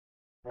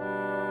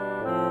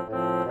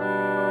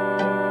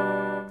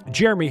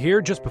Jeremy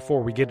here. Just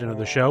before we get into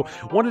the show,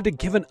 wanted to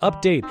give an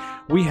update.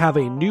 We have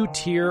a new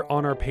tier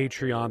on our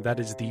Patreon. That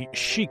is the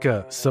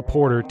Sheikah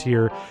supporter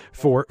tier.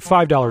 For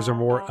 $5 or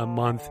more a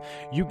month,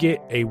 you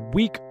get a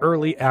week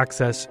early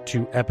access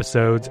to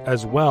episodes,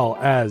 as well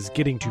as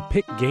getting to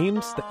pick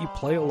games that you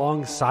play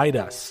alongside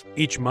us.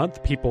 Each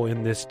month, people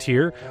in this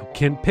tier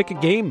can pick a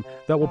game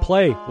that we'll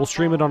play. We'll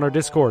stream it on our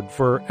Discord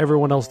for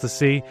everyone else to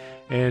see.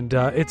 And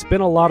it's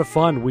been a lot of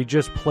fun. We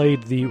just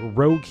played the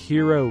Rogue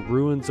Hero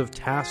Ruins of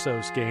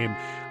Tassos game,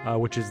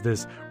 which is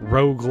this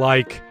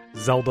roguelike,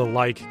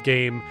 Zelda-like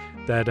game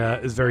that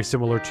is very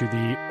similar to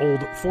the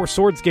old Four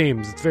Swords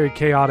games. It's very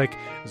chaotic.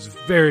 It's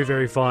very,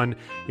 very fun.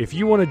 If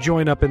you want to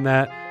join up in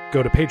that,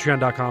 go to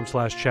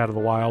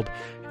patreon.com/chatofthewild.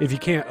 If you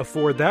can't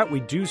afford that, we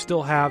do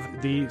still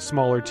have the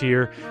smaller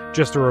tier.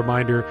 Just a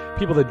reminder,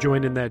 people that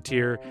join in that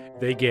tier,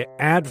 they get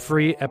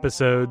ad-free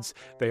episodes.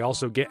 They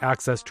also get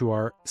access to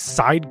our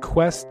side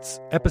quests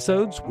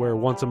episodes, where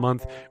once a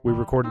month we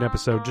record an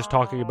episode just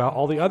talking about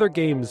all the other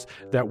games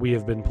that we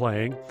have been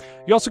playing.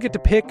 You also get to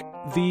pick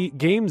the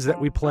games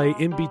that we play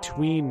in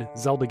between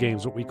Zelda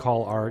games, what we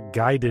call our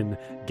Gaiden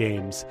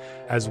games,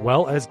 as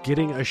well as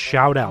getting a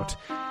shout-out.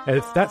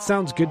 If that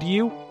sounds good to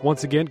you,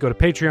 once again, go to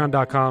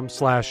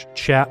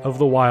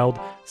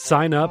patreon.com/chatofthewild,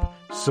 sign up,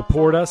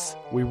 support us.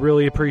 We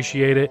really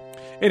appreciate it.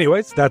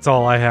 Anyways, that's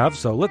all I have,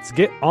 so let's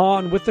get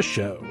on with the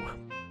show.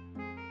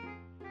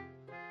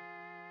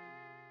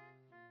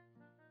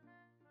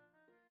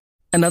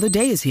 Another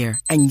day is here,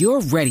 and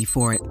you're ready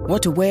for it.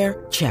 What to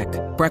wear? Check.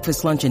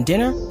 Breakfast, lunch, and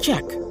dinner?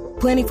 Check.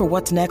 Planning for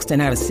what's next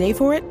and how to save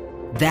for it?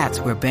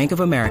 That's where Bank of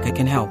America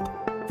can help.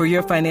 For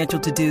your financial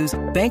to-dos,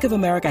 Bank of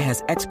America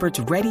has experts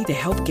ready to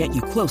help get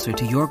you closer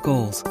to your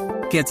goals.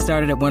 Get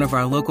started at one of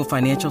our local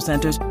financial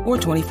centers or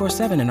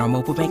 24/7 in our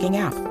mobile banking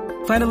app.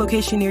 Find a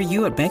location near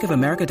you at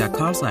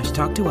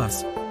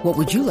bankofamerica.com/talktous. What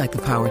would you like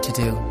the power to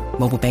do?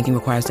 Mobile banking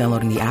requires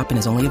downloading the app and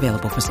is only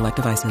available for select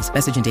devices.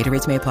 Message and data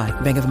rates may apply.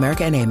 Bank of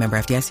America N.A., member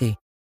FDIC.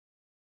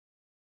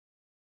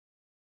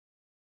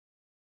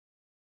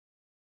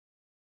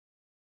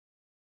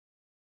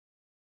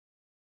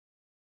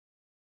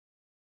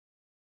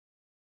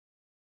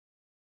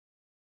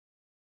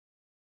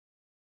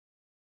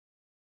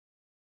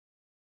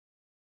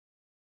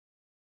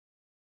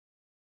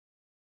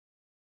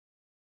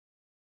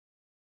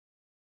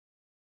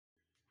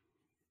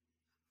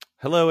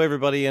 Hello,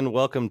 everybody, and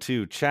welcome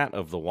to Chat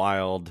of the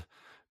Wild.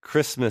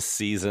 Christmas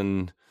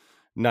season,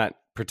 not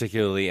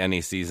particularly any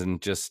season,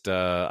 just,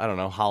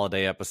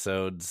 holiday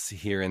episodes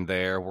here and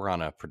there. We're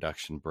on a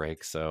production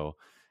break, so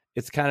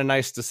it's kind of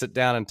nice to sit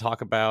down and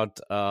talk about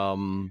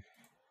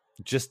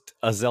just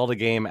a Zelda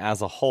game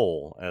as a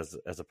whole,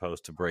 as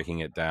opposed to breaking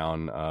it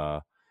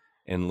down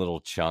in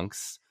little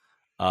chunks.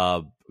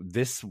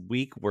 This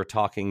week, we're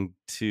talking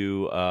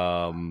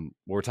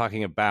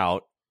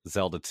about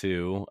Zelda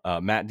 2.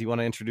 Matt, do you want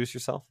to introduce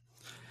yourself?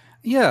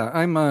 Yeah,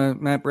 I'm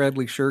Matt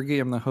Bradley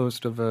Shergi. I'm the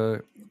host of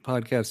a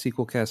podcast,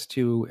 Sequelcast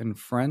 2 and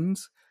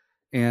Friends,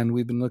 and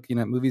we've been looking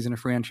at movies in a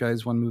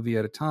franchise, one movie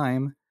at a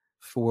time,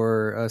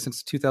 for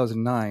since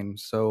 2009,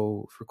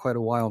 so for quite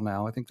a while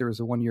now. I think there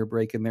was a one-year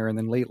break in there, and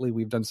then lately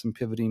we've done some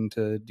pivoting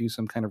to do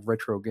some kind of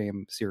retro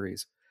game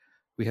series.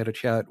 We had a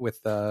chat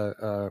with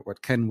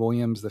Ken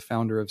Williams, the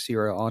founder of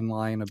Sierra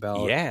Online,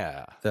 about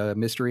the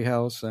Mystery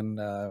House and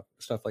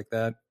stuff like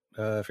that.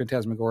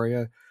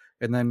 Phantasmagoria,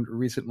 and then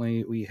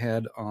recently we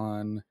had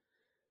on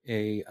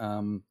a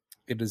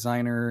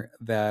designer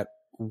that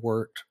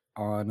worked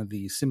on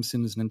the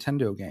Simpsons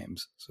Nintendo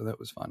games, so that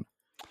was fun.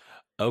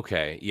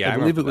 Okay, yeah, I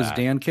believe it was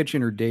Dan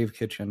Kitchen or Dave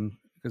Kitchen,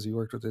 because he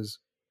worked with his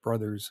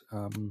brothers.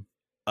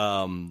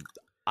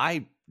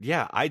 I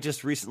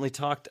just recently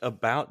talked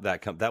about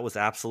that. That was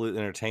Absolute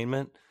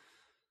Entertainment,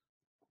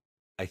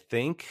 I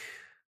think.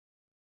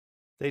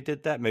 They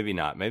did that? Maybe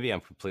not. Maybe I'm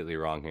completely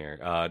wrong here.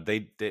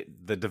 The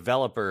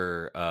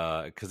developer,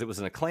 because it was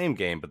an Acclaim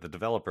game, but the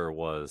developer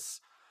was,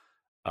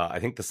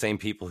 I think, the same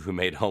people who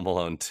made Home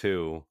Alone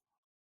 2,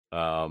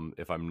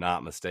 if I'm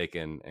not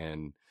mistaken.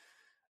 And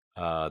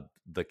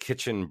the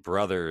Kitchen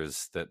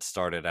brothers that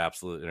started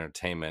Absolute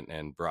Entertainment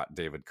and brought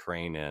David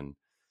Crane in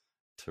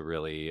to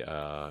really,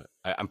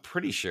 I'm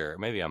pretty sure,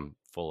 maybe I'm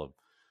full of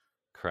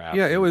crap.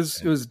 Yeah, it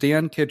was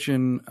Dan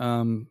Kitchen.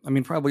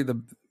 Probably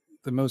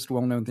the most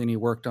well-known thing he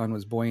worked on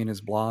was Boy and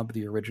His Blob,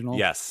 the original.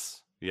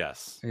 Yes.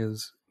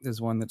 Is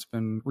one that's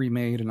been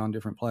remade and on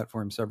different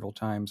platforms several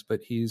times.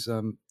 But he's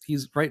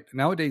right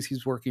nowadays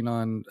he's working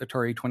on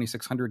Atari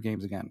 2600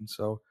 games again.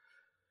 So,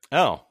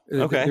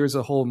 okay. There's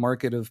a whole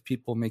market of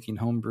people making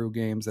homebrew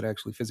games that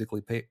actually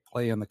physically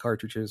play on the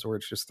cartridges, or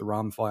it's just the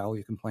ROM file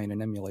you can play in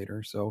an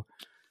emulator. So,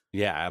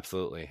 yeah,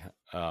 absolutely.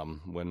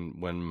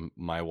 When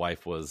my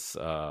wife was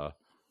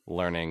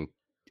learning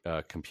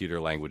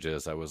computer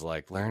languages, I was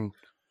like, learn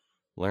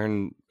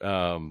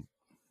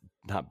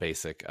not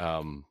basic,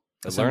 learn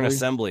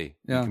assembly.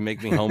 Yeah. You can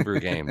make me homebrew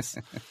games.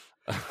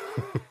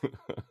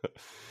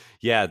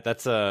 Yeah,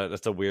 that's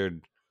a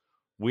weird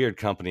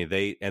company.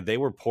 They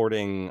were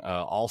porting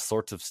all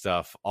sorts of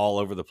stuff all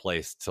over the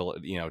place till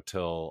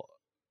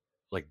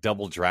like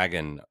Double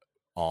Dragon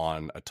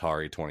on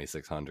Atari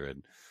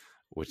 2600,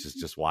 which is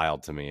just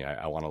wild to me.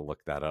 I want to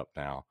look that up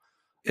now.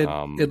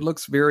 It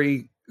looks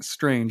very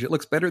strange. It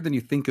looks better than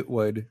you think it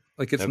would.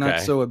 Like it's not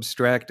Okay. so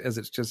abstract as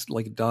it's just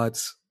like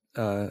dots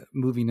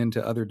moving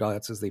into other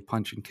dots as they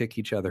punch and kick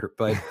each other.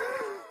 But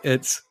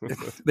it's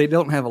they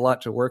don't have a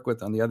lot to work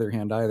with on the other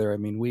hand either. I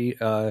mean,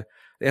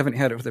 they haven't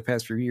had it for the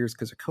past few years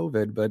because of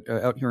COVID, but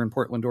out here in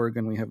Portland,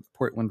 Oregon, we have the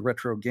Portland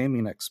Retro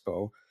Gaming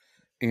Expo.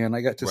 And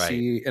I got to Right.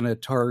 see an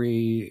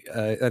Atari,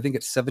 I think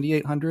it's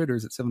 7800 or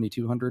is it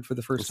 7200 for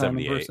the first time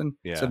in 78, person?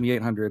 yeah.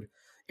 7800.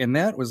 And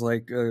that was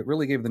like,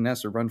 really gave the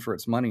NES a run for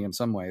its money in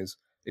some ways.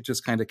 It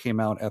just kind of came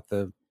out at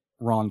the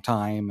wrong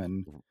time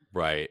and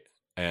Right.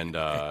 And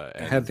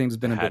had things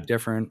been a bit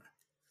different.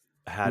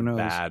 Had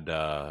bad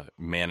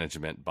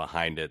management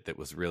behind it that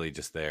was really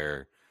just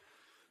there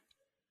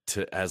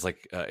to, as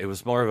like, it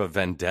was more of a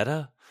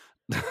vendetta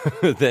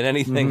than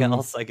anything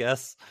else, I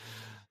guess.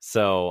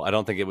 So I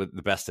don't think it was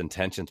the best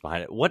intentions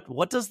behind it.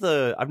 What does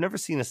I've never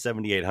seen a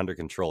 7800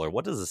 controller.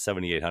 What does a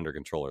 7800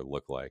 controller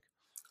look like?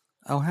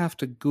 I'll have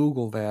to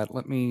Google that.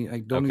 I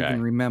don't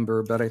even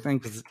remember, but I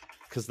think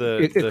because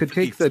it could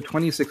take the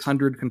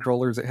 2600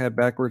 controllers that had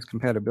backwards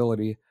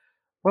compatibility.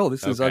 Well,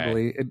 this is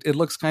ugly. It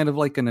looks kind of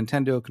like a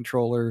Nintendo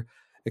controller,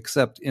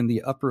 except in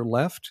the upper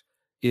left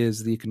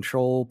is the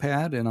control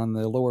pad and on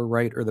the lower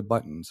right are the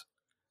buttons.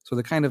 So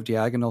they're kind of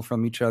diagonal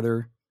from each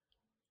other.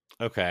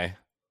 Okay.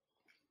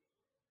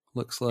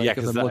 Looks like,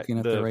 because I'm looking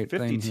at the right thing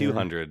here. The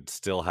 5200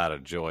 still had a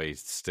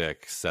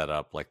joystick set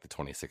up like the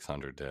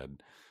 2600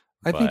 did.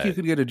 I think you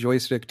could get a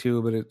joystick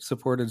too, but it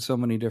supported so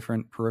many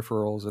different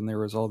peripherals, and there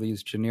was all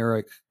these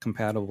generic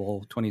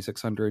compatible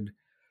 2600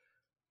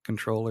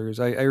 controllers.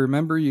 I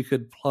remember you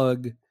could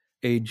plug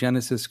a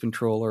Genesis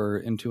controller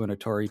into an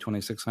Atari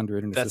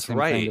 2600, and it's the same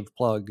kind of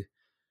plug.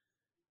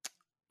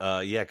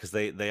 Yeah, because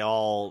they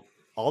all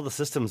the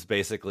systems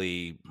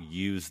basically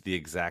used the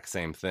exact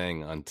same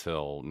thing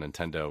until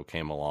Nintendo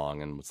came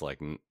along and was like,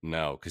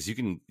 no, because you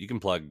can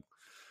plug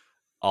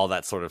all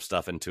that sort of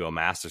stuff into a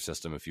Master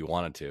System if you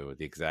wanted to, with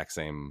the exact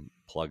same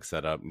plug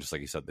setup, and just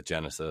like you said, the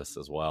Genesis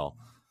as well.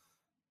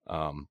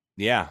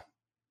 Yeah,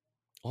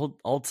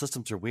 old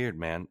systems are weird,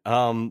 man.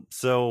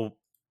 So,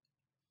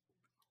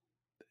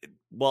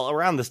 well,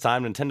 around this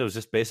time, Nintendo was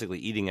just basically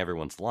eating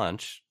everyone's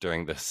lunch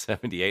during the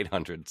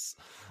 7800's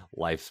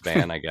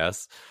lifespan, I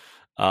guess.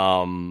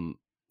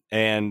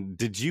 And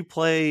did you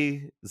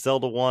play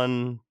Zelda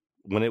 1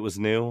 when it was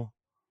new?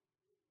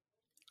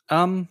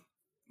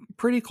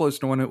 Pretty close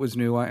to when it was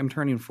new. I'm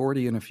turning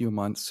 40 in a few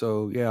months,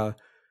 so yeah.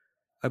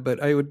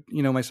 But I would,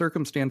 my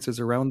circumstances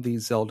around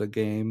these Zelda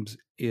games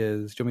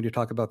is, do you want me to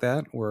talk about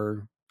that?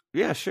 Or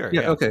yeah, sure.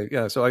 Yeah. Okay.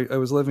 Yeah. So I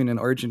was living in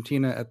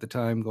Argentina at the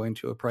time, going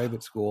to a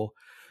private school.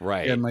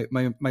 Right. And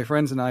my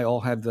friends and I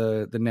all had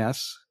the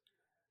NES,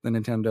 the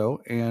Nintendo.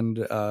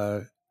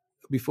 And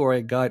before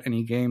I got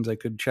any games, I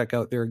could check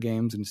out their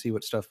games and see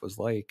what stuff was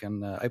like.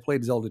 And I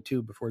played Zelda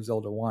 2 before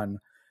Zelda 1.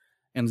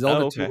 And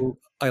Zelda 2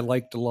 I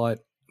liked a lot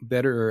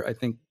better, I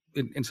think,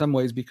 in some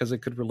ways, because it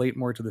could relate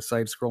more to the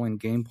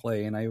side-scrolling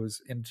gameplay. And I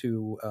was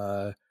into...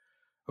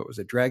 what was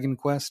it, Dragon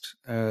Quest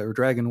or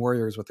Dragon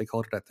Warrior is what they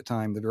called it at the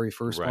time, the very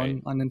first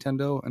one on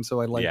Nintendo. And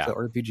so I liked the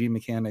RPG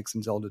mechanics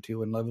in Zelda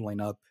 2 and leveling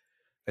up.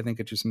 I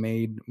think it just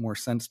made more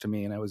sense to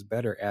me and I was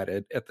better at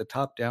it. At the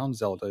top-down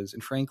Zeldas,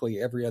 and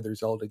frankly, every other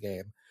Zelda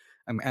game,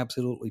 I'm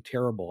absolutely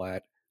terrible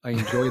at. I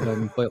enjoy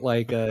them, but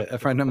like a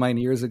friend of mine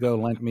years ago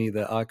lent me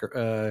the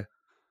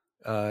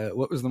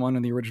what was the one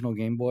on the original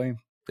Game Boy?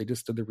 They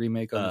just did the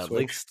remake on the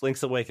Switch.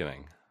 Link's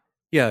Awakening.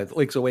 Yeah,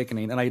 Link's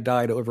Awakening, and I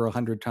died over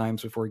 100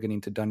 times before getting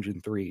to Dungeon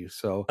 3.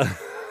 So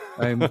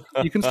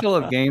you can still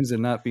have games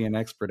and not be an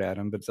expert at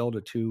them, but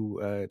Zelda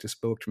 2 just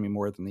spoke to me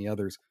more than the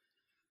others.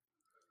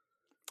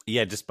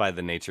 Yeah, just by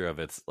the nature of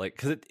it's like,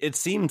 because it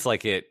seems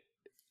like it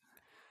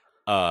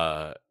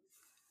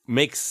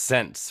makes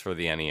sense for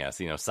the NES,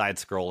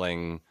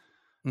 side-scrolling,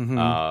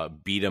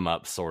 beat 'em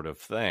up sort of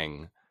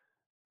thing.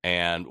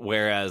 And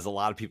whereas a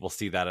lot of people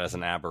see that as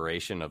an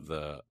aberration of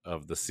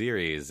the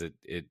series,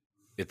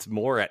 it's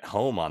more at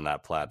home on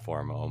that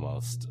platform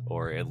almost,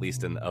 or at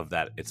least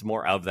it's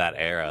more of that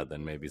era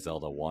than maybe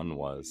Zelda 1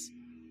 was.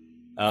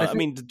 I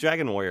mean,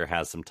 Dragon Warrior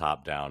has some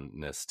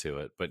top-downness to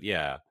it, but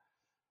yeah.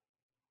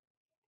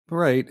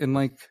 Right, and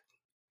like,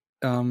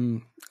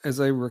 as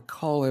I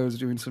recall, I was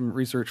doing some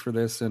research for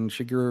this, and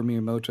Shigeru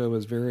Miyamoto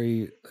was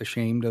very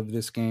ashamed of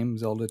this game,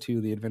 Zelda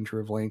 2, The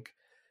Adventure of Link.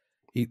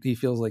 He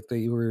feels like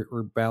they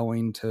were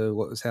bowing to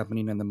what was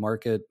happening in the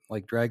market.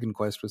 Like Dragon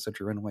Quest was such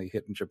a runaway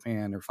hit in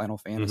Japan, or Final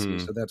Fantasy,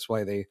 so that's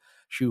why they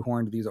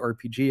shoehorned these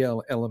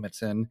RPG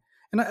elements in.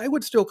 And I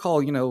would still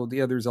call,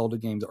 the other Zelda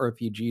games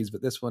RPGs,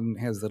 but this one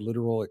has the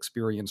literal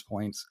experience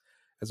points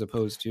as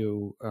opposed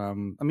to,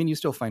 you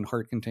still find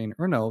heart container.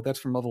 Or no, that's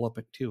from Level Up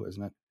at 2,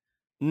 isn't it?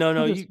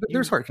 No,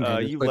 there's heart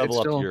containers. You level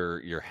up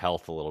your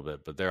health a little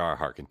bit, but there are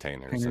heart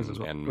containers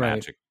and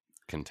magic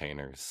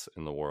containers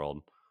in the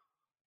world.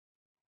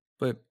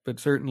 But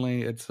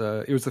certainly it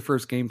was the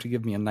first game to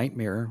give me a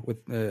nightmare. With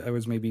I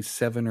was maybe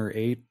 7 or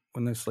 8,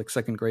 when this like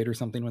second grade or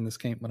something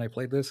when I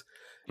played this,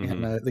 Mhm.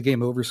 and the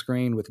game over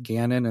screen with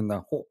Ganon and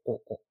the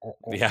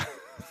Yeah.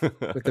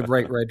 with the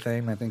bright red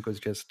thing, I think was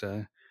just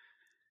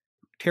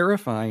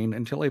terrifying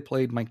until I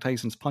played Mike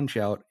Tyson's Punch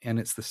Out, and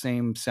it's the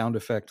same sound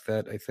effect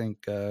that I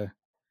think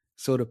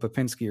Soda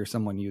Popinski or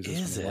someone uses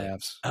Is when he it?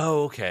 laughs.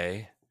 Oh,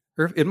 okay.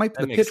 Or the That makes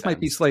pitch might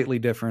be sense. slightly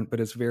different, but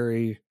it's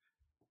very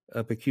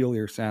a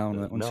peculiar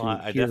sound that once No, you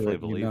I hear definitely it, you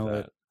believe know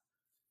it.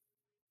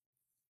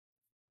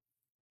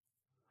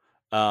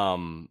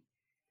 that.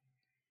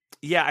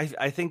 Yeah,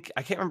 I think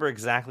I can't remember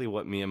exactly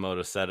what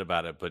Miyamoto said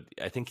about it, but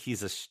I think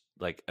he's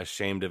like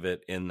ashamed of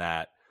it in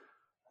that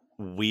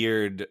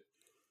weird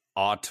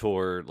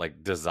auteur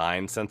like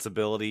design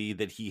sensibility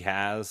that he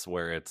has,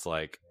 where it's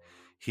like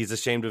he's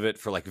ashamed of it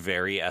for like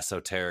very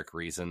esoteric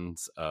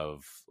reasons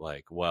of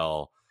like,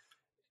 well,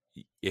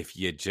 if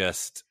you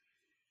just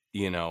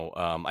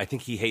I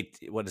think he hates,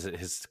 what is it,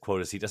 his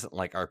quote is, he doesn't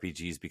like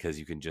RPGs because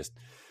you can just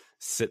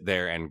sit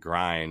there and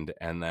grind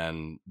and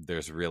then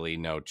there's really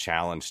no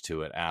challenge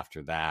to it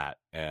after that.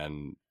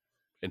 And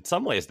in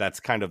some ways that's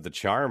kind of the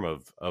charm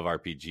of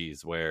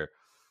RPGs, where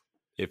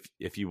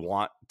if you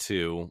want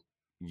to,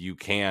 you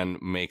can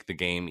make the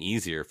game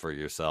easier for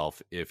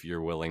yourself if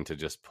you're willing to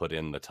just put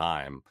in the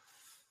time.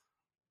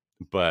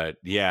 But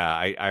yeah,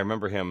 I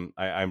remember him.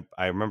 I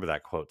remember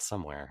that quote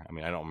somewhere. I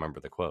mean, I don't remember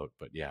the quote,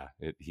 but yeah,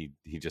 he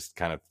just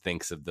kind of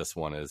thinks of this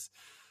one as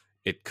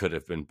it could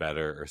have been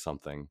better or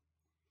something.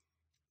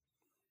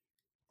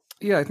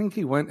 Yeah, I think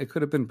it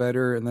could have been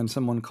better, and then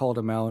someone called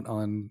him out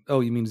on,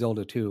 oh, you mean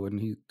Zelda 2, and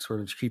he sort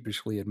of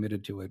sheepishly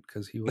admitted to it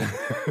because he would.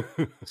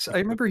 So I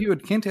remember he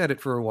would hint at it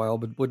for a while,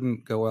 but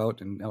wouldn't go out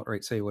and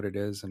outright say what it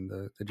is, and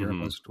the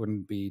journalist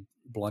wouldn't be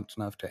blunt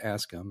enough to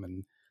ask him.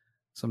 And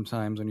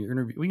sometimes when you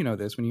interview, you know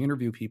this, when you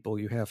interview people,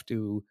 you have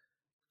to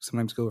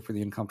sometimes go for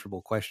the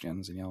uncomfortable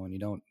questions, and you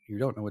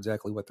don't know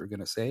exactly what they're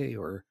going to say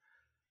or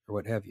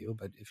what have you.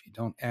 But if you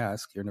don't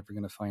ask, you're never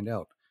going to find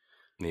out.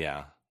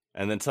 Yeah.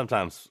 And then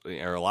sometimes,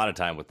 or a lot of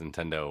time with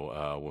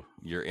Nintendo,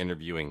 you're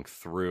interviewing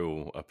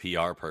through a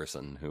PR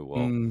person who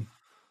will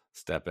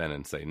step in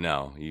and say,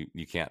 no,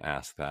 you can't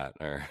ask that.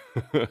 Or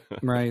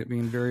right,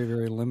 being very,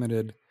 very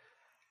limited.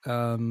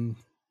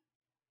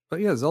 But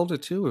yeah, Zelda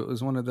 2, it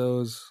was one of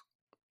those,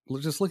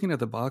 just looking at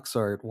the box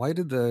art, why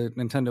did the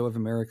Nintendo of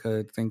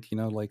America think,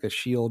 like a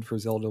shield for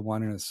Zelda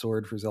 1 and a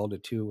sword for Zelda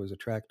 2 was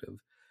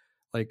attractive?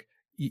 Like,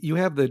 you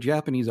have the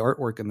Japanese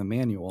artwork in the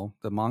manual,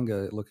 the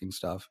manga looking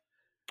stuff.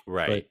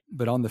 right.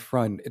 But on the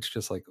front, it's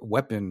just like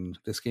weapon.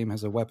 This game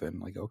has a weapon.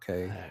 Like,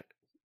 okay.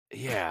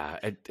 Yeah,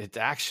 it's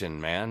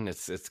action, man.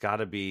 It's got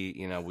to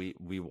be,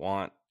 we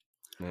want,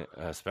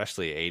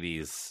 especially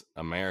 80s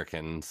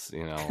Americans,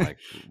 like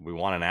we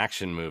want an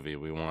action movie.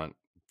 We want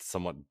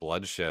somewhat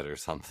bloodshed or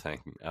something.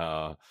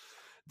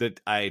 That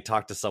I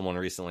talked to someone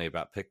recently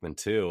about Pikmin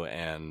 2,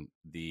 and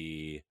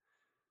the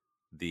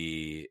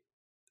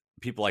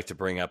people like to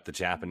bring up the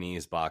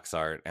Japanese box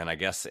art, and I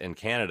guess in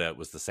Canada it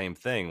was the same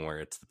thing, where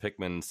it's the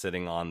Pikmin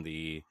sitting on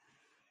the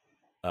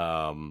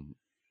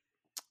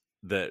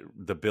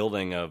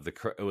building of the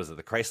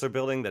Chrysler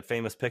building, that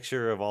famous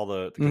picture of all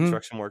the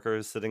construction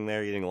workers sitting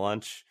there eating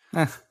lunch.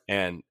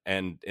 and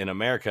in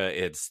America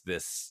it's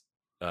this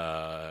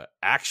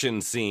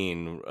action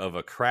scene of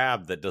a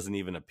crab that doesn't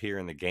even appear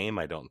in the game,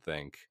 I don't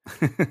think.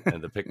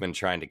 And the Pikmin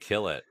trying to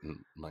kill it, and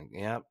I'm like,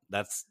 yeah,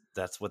 that's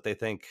what they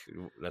think.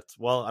 It's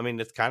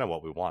kind of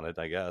what we wanted,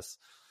 I guess.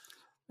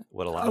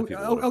 What a lot of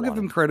people I'll give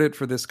them credit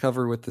for this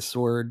cover with the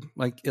sword.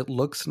 Like, it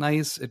looks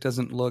nice. It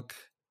doesn't look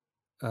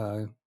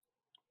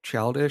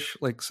childish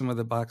like some of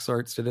the box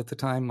arts did at the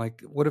time.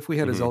 Like, what if we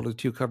had a Zelda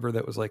 2 cover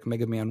that was like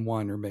Mega Man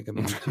 1 or Mega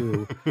Man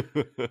 2?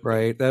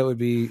 Right? That would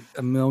be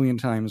a million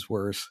times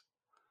worse.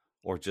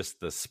 Or just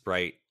the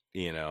sprite,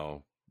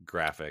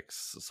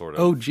 graphics sort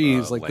of. Oh,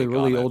 geez, like the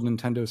really old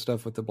Nintendo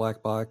stuff with the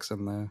black box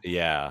and the.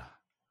 Yeah,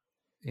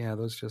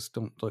 those just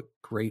don't look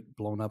great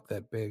blown up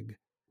that big.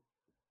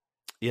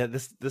 Yeah,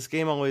 this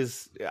game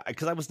always,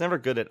 because I was never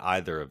good at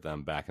either of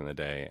them back in the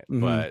day,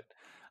 but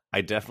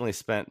I definitely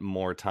spent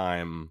more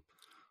time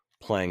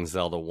playing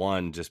Zelda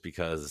 1 just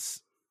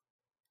because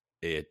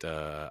it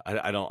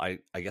I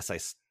guess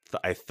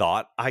I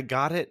thought I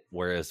got it,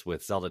 whereas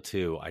with Zelda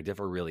 2 I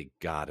never really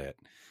got it.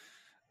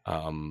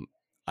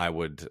 I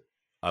would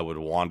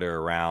wander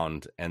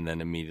around and then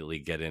immediately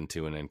get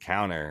into an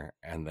encounter,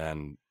 and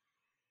then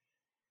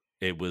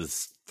it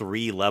was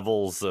 3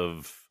 levels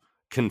of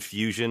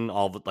confusion,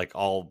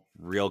 all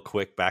real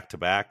quick back to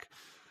back,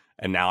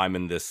 and now I'm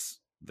in this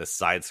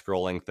side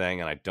scrolling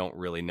thing, and I don't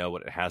really know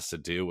what it has to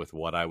do with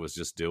what I was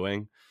just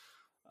doing.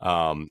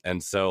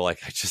 And so like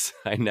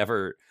I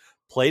never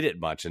played it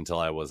much until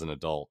I was an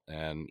adult,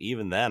 and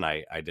even then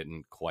I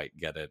didn't quite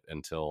get it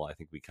until I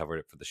think we covered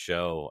it for the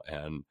show,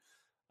 and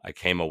I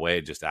came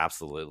away just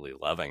absolutely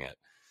loving it.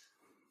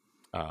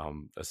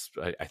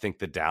 I think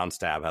the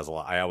downstab has a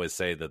lot. I always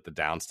say that the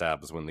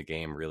downstab is when the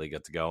game really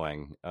gets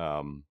going.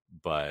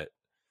 But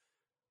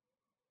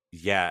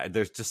yeah,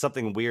 there's just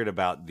something weird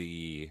about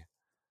the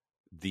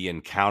the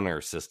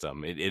encounter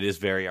system. It is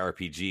very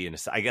RPG,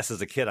 and I guess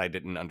as a kid I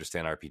didn't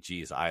understand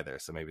RPGs either,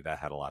 so maybe that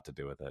had a lot to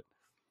do with it.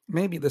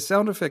 Maybe the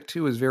sound effect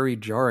too is very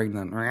jarring.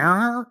 Then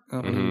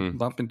when you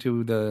bump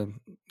into the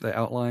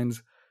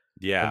outlines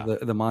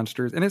of the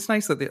monsters, and it's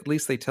nice that at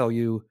least they tell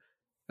you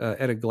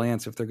at a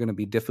glance if they're going to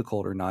be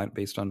difficult or not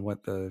based on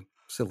what the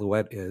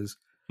silhouette is.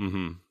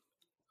 Mm-hmm.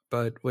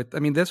 But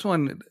this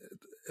one,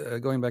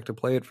 going back to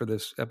play it for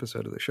this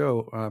episode of the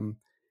show,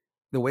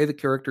 the way the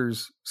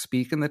characters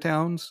speak in the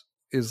towns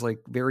is like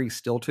very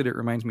stilted. It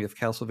reminds me of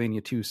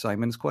Castlevania 2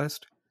 Simon's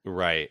Quest.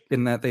 Right.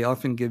 In that they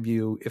often give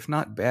you, if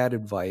not bad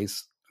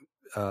advice,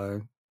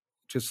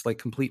 just like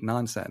complete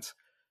nonsense.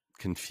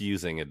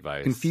 Confusing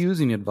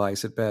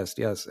advice at best,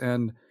 yes.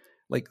 And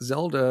like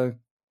Zelda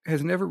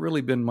has never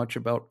really been much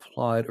about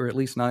plot, or at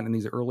least not in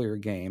these earlier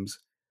games.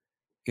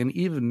 And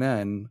even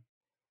then,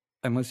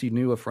 unless you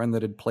knew a friend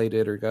that had played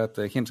it or got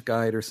the hint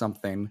guide or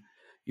something,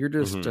 you're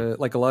just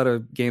like a lot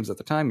of games at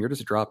the time, you're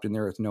just dropped in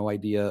there with no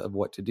idea of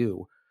what to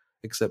do,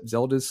 except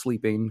Zelda's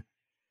sleeping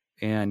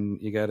and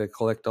you got to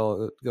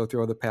go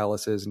through all the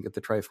palaces and get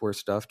the Triforce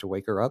stuff to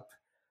wake her up.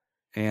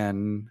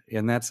 And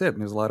that's it.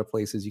 And there's a lot of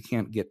places you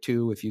can't get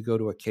to if you go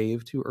to a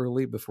cave too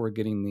early before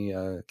getting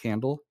the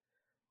candle.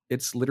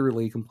 It's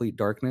literally complete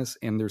darkness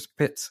and there's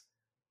pits.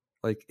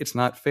 Like, it's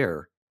not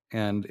fair.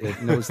 And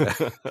it knows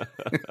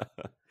that.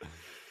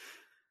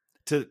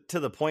 To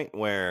the point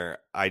where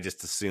I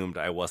just assumed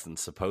I wasn't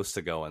supposed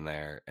to go in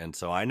there. And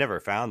so I never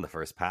found the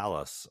first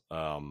palace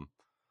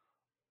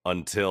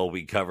until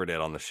we covered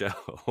it on the show.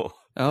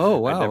 Oh,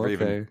 wow.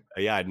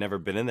 I'd never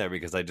been in there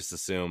because I just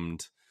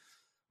assumed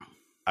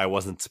I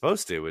wasn't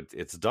supposed to.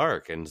 It's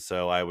dark. And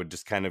so I would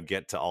just kind of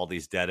get to all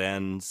these dead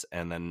ends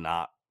and then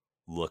not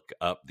look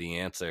up the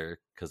answer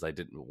because I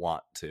didn't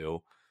want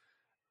to.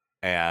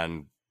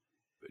 And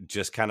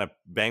just kind of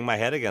bang my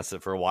head against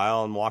it for a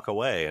while and walk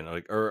away. And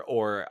like,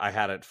 or I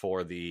had it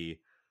for the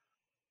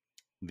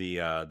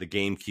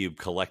GameCube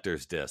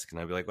collector's disc,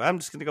 and I'd be like, well, I'm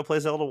just going to go play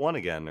Zelda 1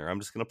 again, or I'm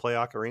just going to play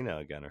Ocarina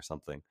again or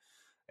something.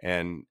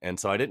 And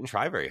so I didn't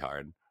try very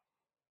hard.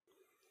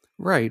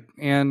 Right.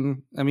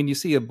 And I mean, you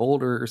see a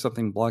boulder or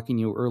something blocking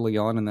you early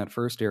on in that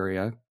first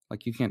area.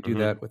 Like, you can't do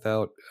that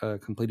without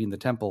completing the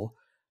temple,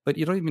 but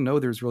you don't even know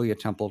there's really a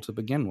temple to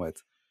begin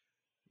with.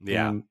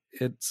 Yeah. And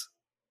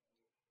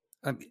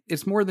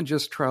it's more than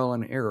just trial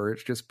and error.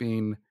 It's just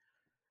being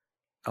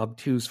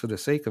obtuse for the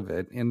sake of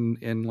it.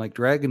 In like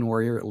Dragon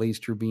Warrior, at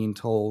least you're being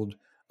told,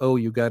 oh,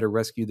 you got to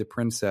rescue the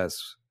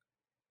princess.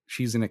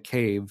 She's in a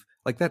cave.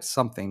 Like, that's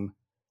something.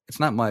 It's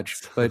not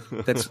much, but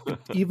that's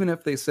even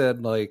if they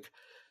said like,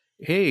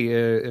 hey,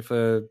 if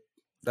a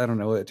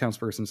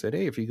townsperson said,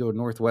 hey, if you go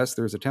northwest,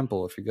 there's a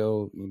temple. If you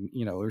go,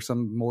 there's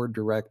some more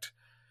direct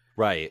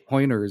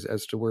pointers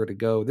as to where to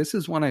go. This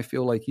is one I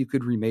feel like you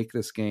could remake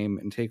this game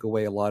and take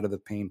away a lot of the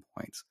pain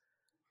points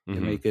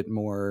and make it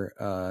more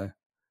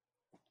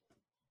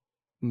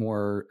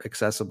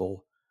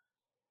accessible.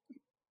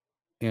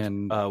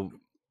 And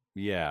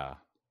yeah,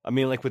 I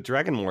mean, like with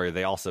Dragon Warrior,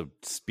 they also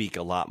speak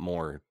a lot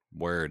more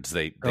words.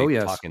 They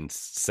talk in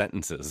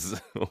sentences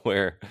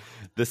where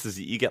this is,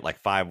 you get like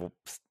five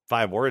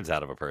words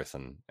out of a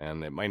person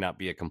and it might not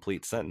be a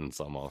complete sentence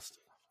almost.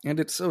 And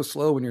it's so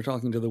slow when you're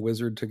talking to the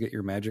wizard to get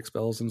your magic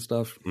spells and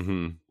stuff.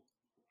 And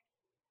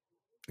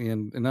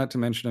not to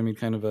mention, I mean,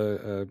 kind of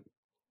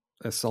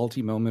a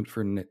salty moment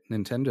for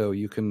Nintendo.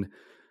 You can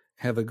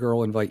have a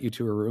girl invite you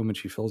to her room and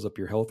she fills up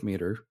your health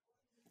meter.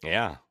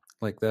 Yeah.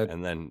 Like that.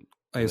 And then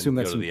I assume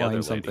that's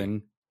implying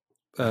something.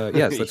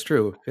 Yes, that's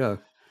true. Yeah.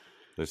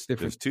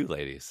 There's two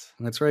ladies.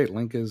 That's right.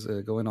 Link is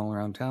going all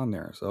around town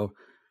there. So,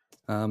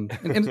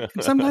 and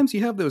sometimes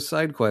you have those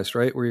side quests,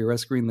 right? Where you're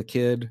rescuing the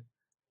kid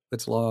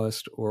that's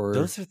lost, or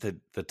those are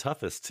the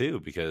toughest too,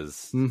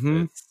 because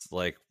it's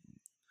like,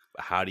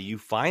 how do you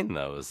find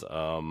those?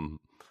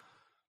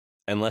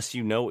 Unless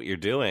you know what you're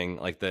doing.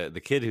 Like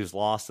the kid who's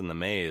lost in the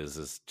maze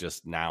is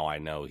just, now I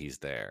know he's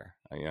there.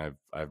 I mean,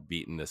 I've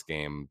beaten this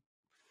game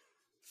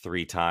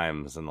 3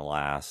 times in the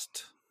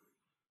last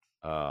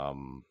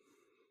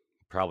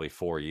probably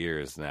 4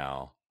 years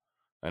now,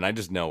 and I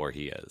just know where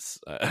he is.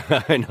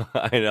 I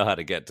know how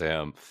to get to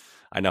him.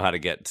 I know how to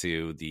get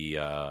to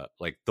the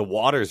like the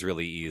water's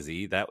really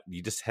easy. That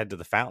you just head to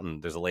the fountain.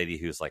 There's a lady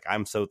who's like,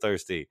 I'm so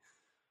thirsty,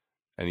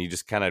 and you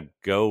just kind of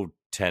go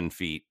 10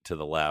 feet to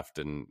the left,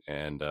 and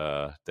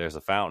there's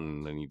a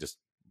fountain, and you just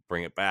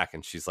bring it back,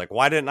 and she's like,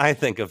 why didn't I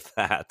think of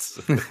that?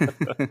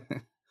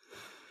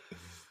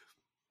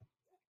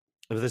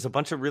 There's a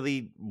bunch of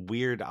really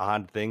weird,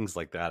 odd things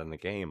like that in the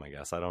game, I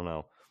guess. I don't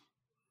know.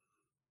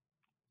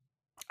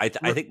 I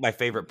think my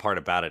favorite part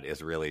about it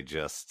is really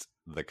just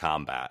the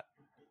combat.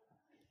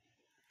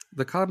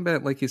 The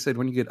combat, like you said,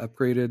 when you get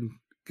upgraded,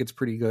 gets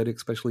pretty good,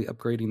 especially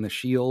upgrading the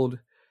shield.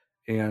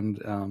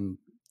 And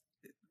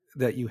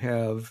that you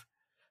have,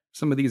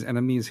 some of these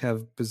enemies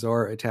have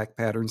bizarre attack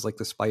patterns, like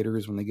the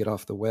spiders when they get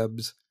off the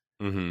webs.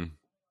 But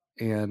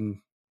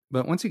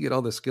once you get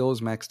all the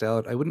skills maxed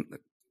out, I wouldn't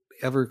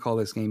ever call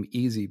this game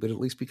easy, but at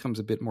least becomes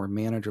a bit more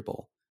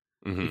manageable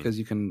because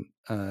you can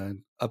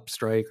up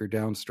strike or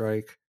down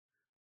strike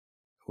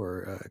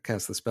or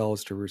cast the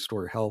spells to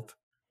restore health.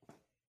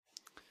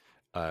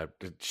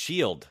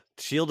 Shield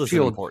is an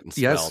Shield, important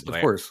spell yes, that of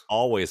I course.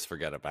 always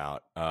forget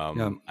about.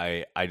 Yeah.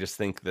 I just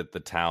think that the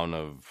town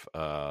of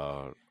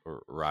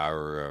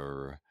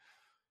Rar,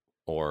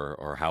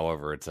 or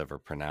however it's ever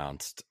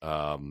pronounced,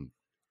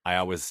 I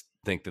always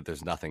think that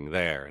there's nothing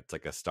there. It's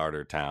like a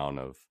starter town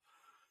of,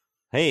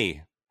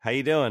 hey, how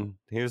you doing?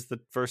 Here's the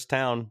first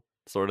town,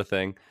 sort of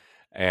thing,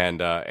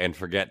 and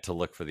forget to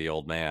look for the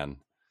old man.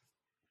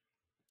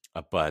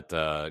 But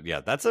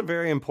yeah, that's a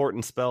very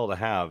important spell to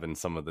have in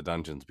some of the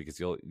dungeons, because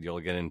you'll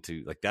get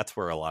into, like, that's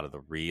where a lot of the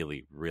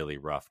really, really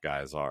rough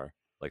guys are,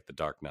 like the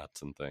Dark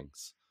Nuts and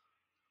things.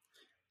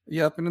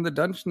 Yep, and in the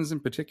dungeons in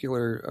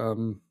particular,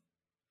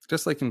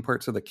 just like in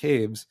parts of the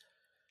caves,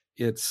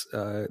 it's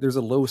there's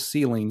a low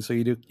ceiling, so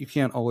you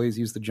can't always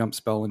use the jump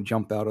spell and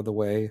jump out of the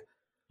way.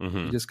 Mm-hmm.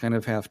 You just kind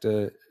of have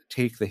to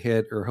take the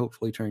hit, or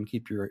hopefully try and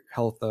keep your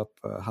health up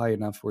high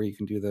enough where you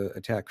can do the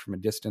attack from a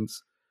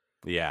distance.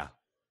 Yeah.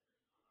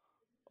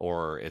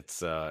 Or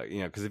it's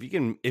because if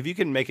you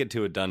can make it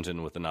to a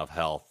dungeon with enough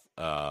health,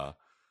 or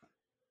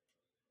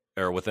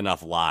with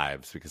enough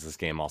lives, because this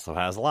game also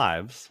has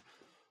lives,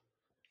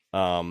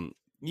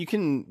 you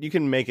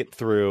can make it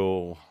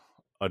through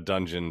a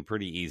dungeon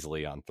pretty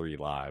easily on 3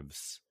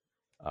 lives,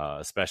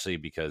 especially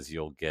because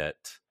you'll get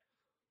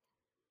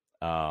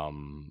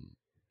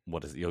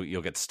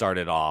you'll get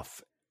started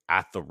off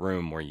at the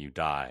room where you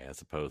die,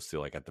 as opposed to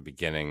like at the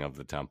beginning of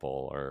the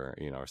temple, or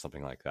or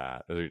something like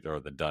that,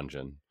 or the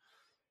dungeon.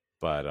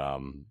 But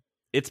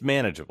it's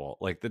manageable.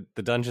 Like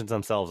the dungeons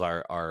themselves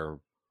are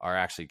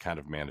actually kind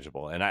of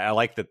manageable, and I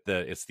like that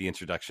it's the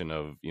introduction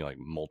of like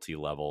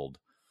multi-leveled.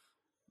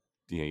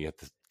 You have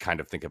to kind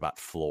of think about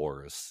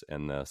floors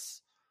in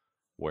this,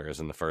 whereas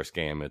in the first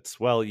game it's,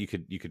 well, you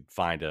could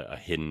find a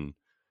hidden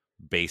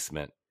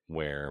basement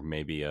where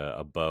maybe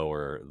a bow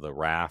or the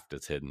raft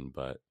is hidden,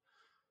 but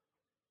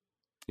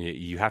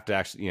you have to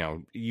actually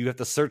you have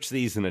to search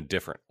these in a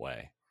different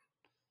way.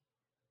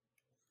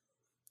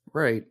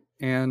 Right.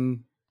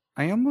 And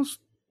I almost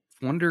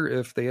wonder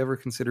if they ever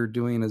considered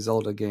doing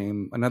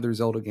another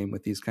Zelda game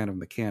with these kind of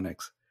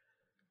mechanics.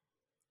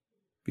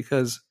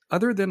 Because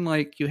other than,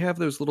 like, you have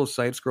those little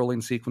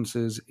side-scrolling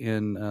sequences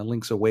in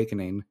Link's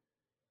Awakening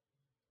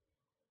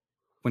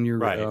when you're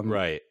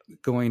right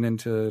going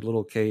into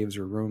little caves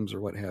or rooms or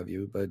what have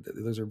you, but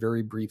those are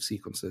very brief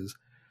sequences.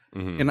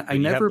 Mm-hmm. And but I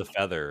never have the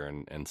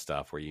feather and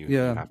stuff where you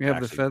have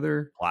the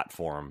feather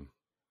platform.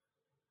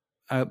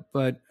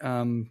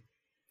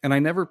 And I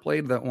never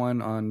played that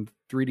one on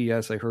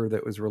 3DS. I heard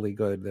that was really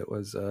good. That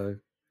was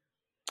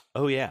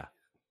oh yeah,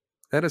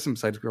 that has some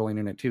side scrolling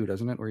in it too,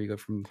 doesn't it? Where you go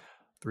from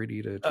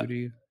 3D to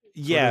 2D.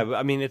 Yeah,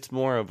 I mean, it's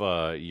more of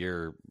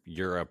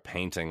you're a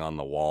painting on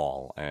the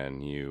wall,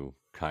 and you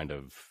kind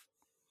of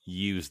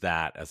use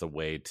that as a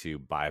way to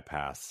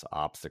bypass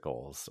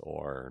obstacles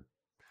or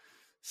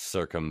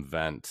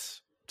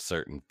circumvent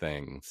certain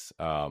things.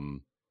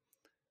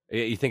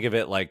 You think of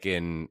it like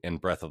in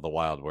Breath of the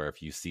Wild, where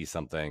if you see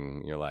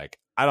something, you're like,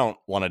 I don't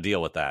want to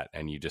deal with that,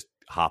 and you just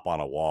hop on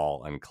a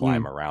wall and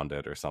climb around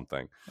it or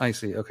something. I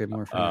see. Okay,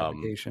 more for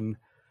navigation.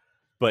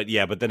 But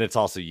then it's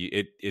also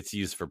it's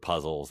used for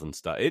puzzles and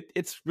stuff.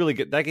 It's really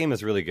good. That game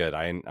is really good.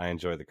 I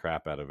enjoy the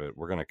crap out of it.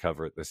 We're gonna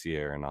cover it this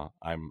year, and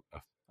I'm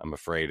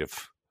afraid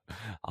if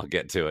I'll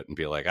get to it and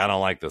be like, I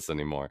don't like this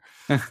anymore.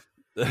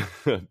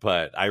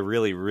 But I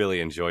really,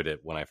 really enjoyed it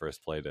when I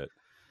first played it.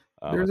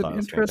 There's an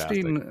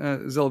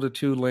interesting Zelda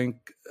 2 Link,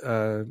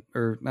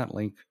 or not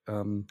Link.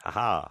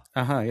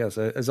 Yes,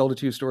 a Zelda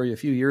 2 story a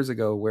few years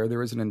ago where there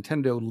was a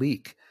Nintendo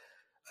leak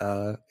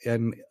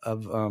and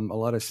of a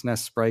lot of SNES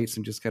sprites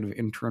and just kind of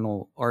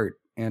internal art.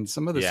 And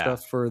some of the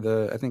stuff for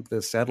I think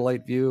the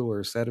Satellite View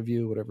or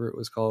Sataview, whatever it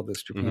was called,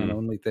 this Japan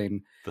only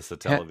thing. The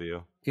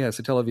Satellaview.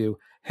 Satellaview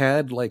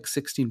had like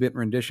 16-bit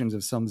renditions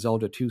of some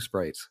Zelda 2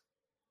 sprites.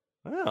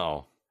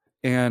 Oh.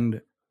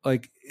 And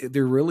like,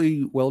 they're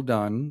really well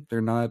done.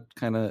 They're not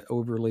kind of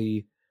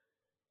overly,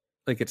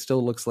 like, it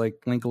still looks like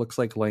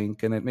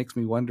Link, and it makes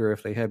me wonder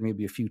if they had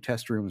maybe a few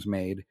test rooms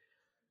made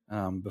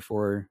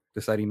before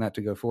deciding not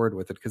to go forward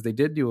with it, because they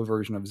did do a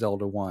version of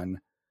Zelda 1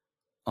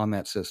 on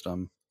that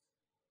system,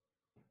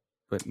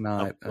 but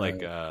not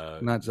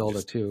not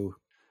Zelda 2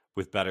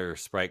 with better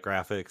sprite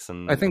graphics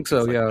and I think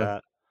so, like yeah.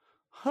 That.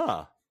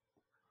 Huh.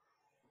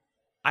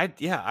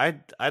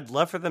 I'd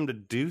love for them to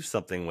do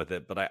something with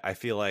it, but I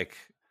feel like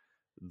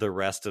the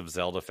rest of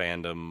Zelda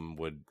fandom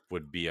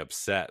would be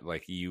upset.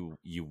 Like, you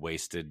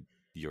wasted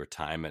your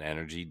time and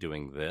energy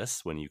doing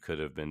this when you could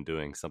have been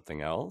doing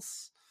something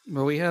else.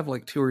 Well, we have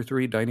like 2 or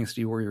 3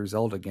 Dynasty Warrior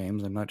Zelda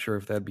games. I'm not sure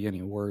if that'd be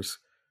any worse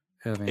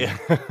having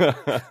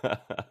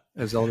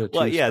a Zelda 2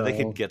 Well, yeah, style. they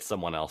could get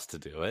someone else to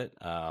do it.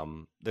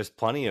 There's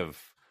plenty of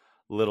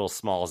little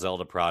small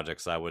Zelda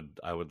projects I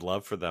would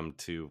love for them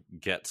to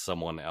get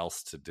someone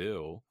else to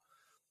do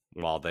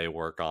while they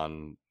work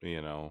on,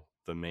 the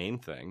main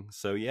thing.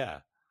 So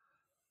yeah.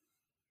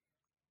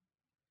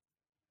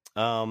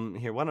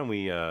 Here, why don't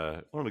we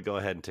go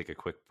ahead and take a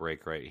quick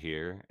break right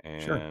here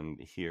and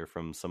hear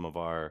from some of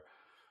our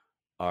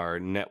our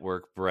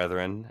network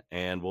brethren,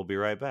 and we'll be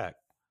right back.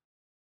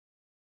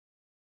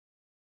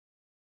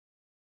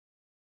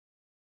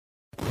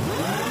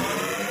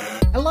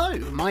 Hello,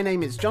 my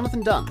name is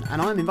Jonathan Dunn,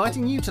 and I'm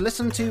inviting you to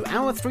listen to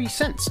Our 3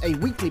 Cents, a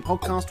weekly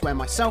podcast where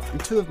myself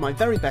and two of my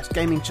very best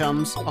gaming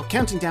chums are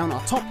counting down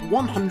our top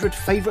 100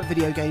 favourite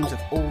video games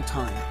of all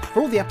time.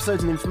 For all the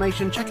episodes and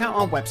information, check out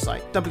our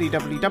website,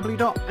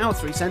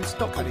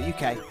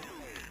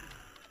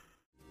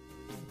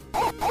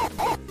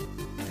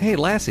 www.our3cents.co.uk. Hey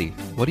Lassie,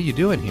 what are you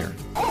doing here?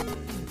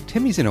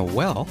 Timmy's in a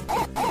well.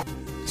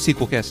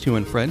 Sequelcast 2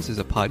 and Friends is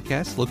a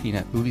podcast looking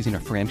at movies in a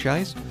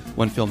franchise,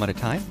 one film at a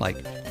time,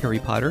 like Harry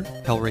Potter,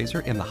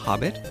 Hellraiser, and The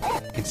Hobbit.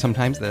 And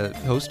sometimes the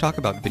hosts talk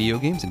about video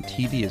games and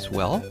TV as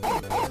well.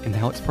 And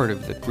now it's part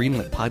of the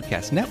Greenlit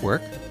Podcast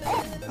Network.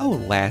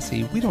 Oh,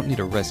 Lassie, we don't need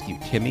to rescue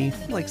Timmy.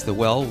 He likes the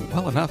well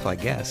enough, I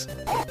guess.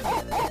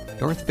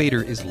 Darth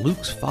Vader is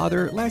Luke's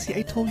father. Lassie,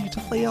 I told you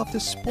to lay off the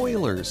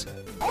spoilers.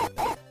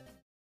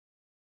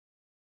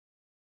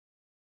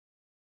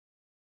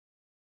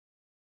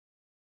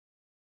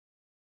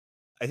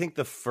 I think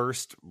the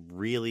first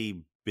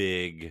really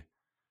big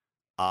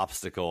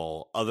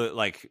obstacle,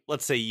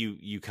 let's say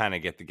you kind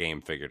of get the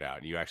game figured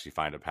out, you actually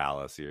find a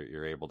palace,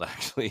 you're able to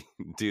actually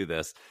do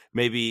this,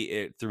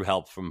 maybe through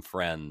help from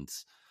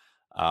friends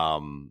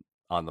on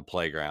the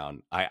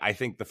playground. I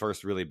think the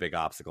first really big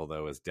obstacle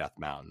though is Death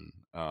Mountain.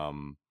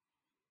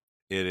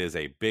 It is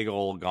a big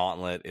old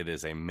gauntlet. It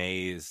is a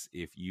maze.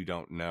 If you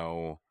don't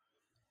know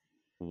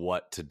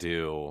what to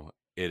do,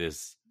 it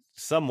is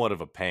somewhat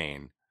of a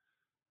pain.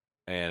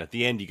 And at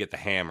the end, you get the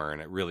hammer,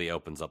 and it really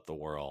opens up the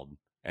world.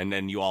 And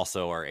then you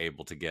also are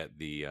able to get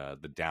the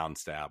down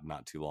stab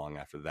not too long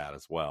after that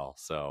as well.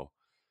 So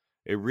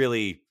it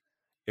really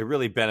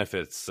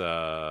benefits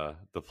the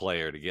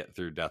player to get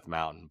through Death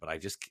Mountain. But I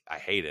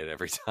hate it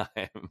every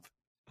time.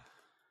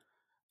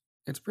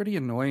 It's pretty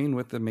annoying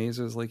with the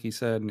mazes, like you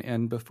said.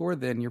 And before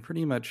then, you're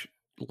pretty much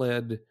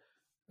led.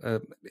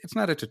 It's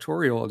not a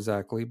tutorial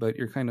exactly, but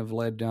you're kind of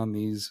led down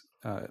these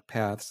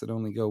paths that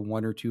only go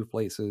one or two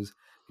places.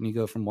 And you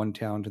go from one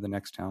town to the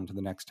next town to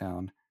the next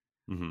town.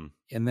 Mm-hmm.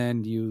 And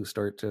then you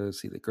start to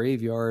see the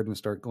graveyard and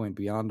start going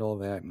beyond all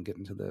that and get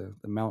into the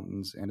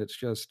mountains. And it's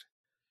just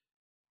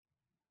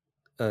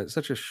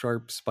such a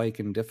sharp spike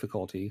in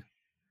difficulty.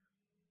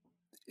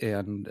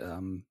 And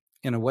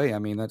in a way, I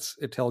mean,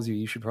 it tells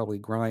you should probably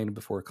grind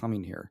before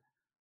coming here,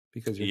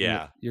 because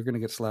you're going to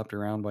get slapped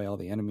around by all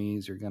the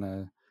enemies. You're going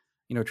to,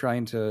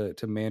 trying to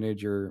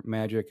manage your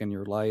magic and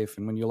your life.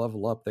 And when you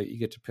level up, that you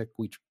get to pick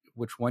which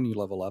one you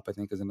level up, I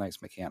think is a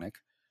nice mechanic.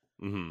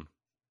 Mm-hmm.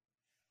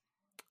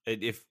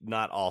 If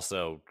not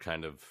also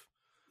kind of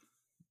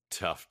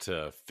tough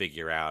to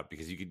figure out,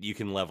 because you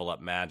can level up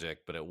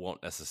magic, but it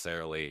won't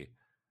necessarily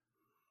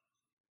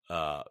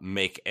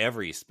make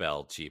every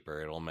spell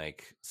cheaper. It'll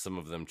make some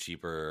of them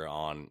cheaper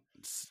on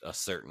a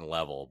certain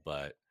level,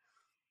 but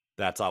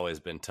that's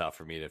always been tough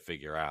for me to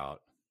figure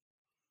out.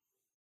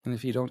 And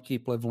if you don't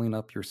keep leveling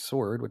up your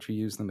sword, which you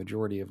use the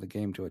majority of the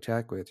game to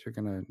attack with, you're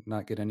going to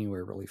not get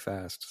anywhere really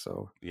fast.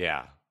 So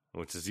yeah,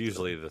 which is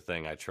usually the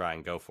thing I try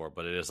and go for,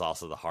 but it is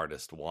also the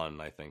hardest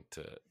one, I think,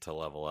 to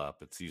level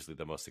up. It's usually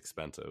the most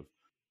expensive.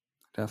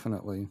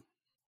 Definitely.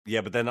 Yeah,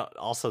 but then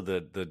also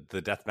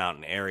the Death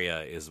Mountain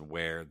area is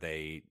where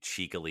they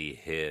cheekily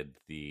hid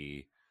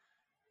the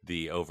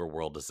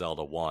overworld of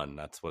Zelda 1.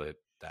 That's what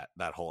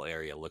that whole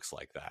area looks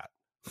like that.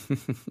 I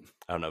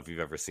don't know if you've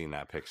ever seen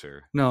that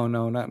picture. No,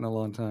 not in a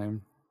long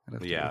time.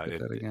 Yeah,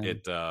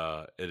 it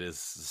is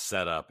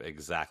set up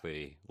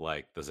exactly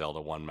like the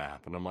Zelda 1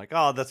 map, and I'm like,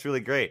 oh, that's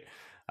really great.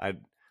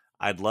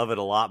 I'd love it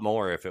a lot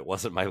more if it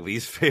wasn't my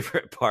least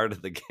favorite part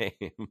of the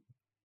game.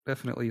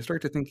 Definitely, you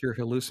start to think you're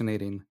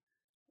hallucinating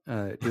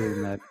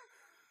doing that,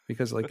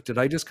 because did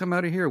I just come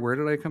out of here? Where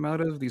did I come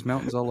out of? These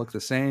mountains all look the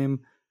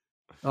same.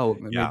 Oh,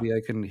 maybe I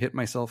can hit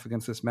myself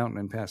against this mountain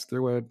and pass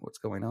through it. What's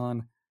going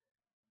on?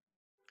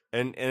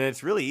 And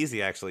it's really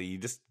easy, actually. You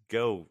just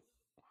go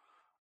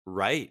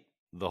right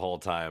the whole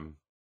time.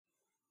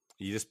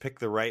 You just pick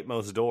the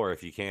rightmost door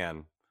if you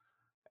can,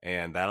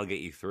 and that'll get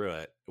you through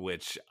it,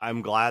 which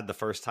I'm glad the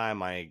first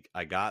time I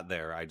got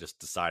there, I just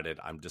decided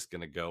I'm just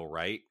going to go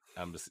right.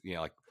 I'm just,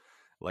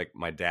 like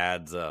my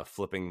dad's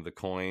flipping the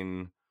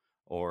coin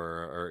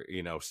or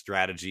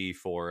strategy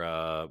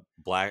for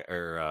black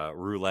or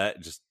roulette.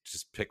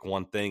 Just pick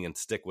one thing and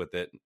stick with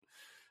it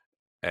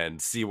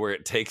and see where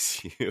it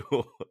takes you.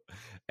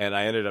 And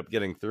I ended up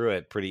getting through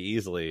it pretty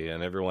easily,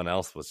 and everyone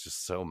else was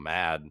just so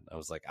mad. I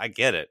was like, I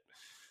get it.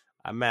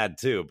 I'm mad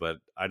too, but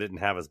I didn't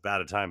have as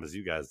bad a time as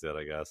you guys did,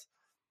 I guess.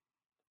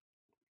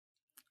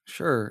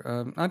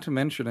 Sure. Not to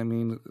mention, I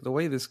mean, the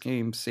way this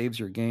game saves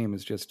your game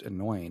is just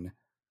annoying.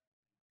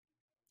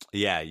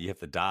 Yeah, you have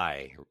to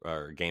die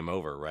or game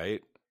over,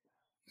 right?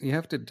 You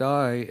have to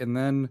die, and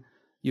then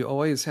you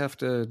always have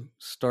to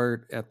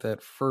start at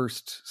that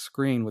first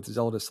screen with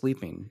Zelda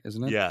sleeping,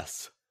 isn't it?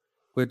 Yes.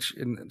 Which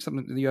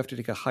something you have to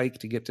take a hike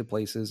to get to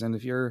places, and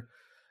if you're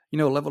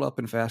level up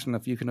and fast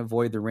enough, you can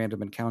avoid the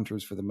random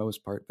encounters for the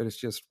most part. But it's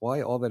just,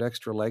 why all that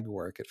extra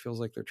legwork? It feels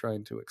like they're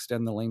trying to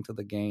extend the length of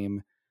the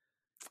game,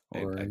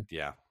 or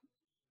yeah,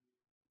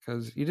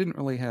 because you didn't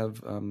really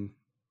have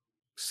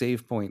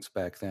save points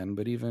back then.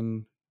 But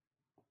even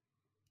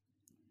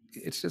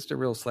it's just a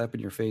real slap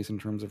in your face in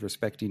terms of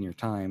respecting your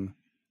time,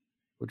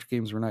 which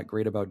games were not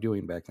great about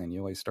doing back then. You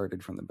always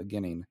started from the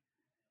beginning.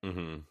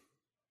 Mm-hmm.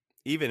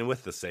 Even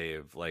with the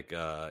save, like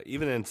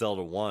even in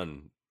Zelda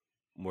 1,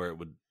 where it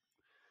would,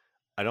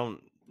 I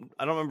don't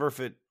remember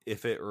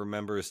if it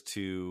remembers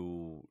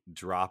to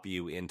drop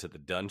you into the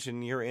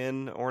dungeon you're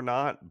in or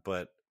not,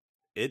 but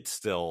it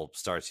still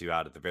starts you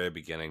out at the very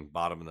beginning,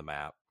 bottom of the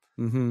map,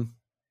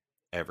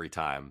 every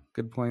time.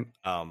 Good point.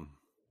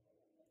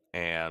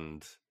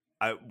 And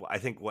I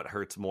think what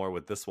hurts more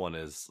with this one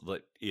is,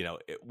 like,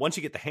 once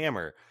you get the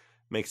hammer,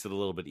 makes it a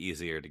little bit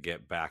easier to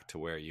get back to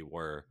where you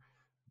were.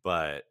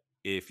 But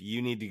if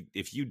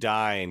you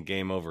die and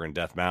game over in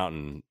Death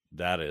Mountain,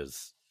 that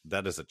is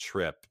a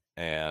trip,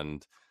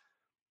 and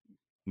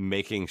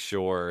making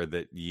sure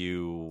that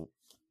you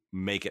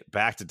make it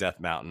back to Death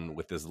Mountain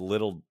with as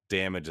little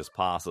damage as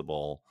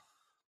possible,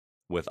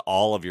 with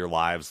all of your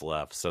lives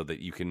left, so that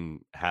you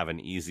can have an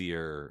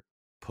easier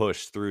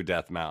push through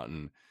Death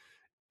Mountain,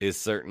 is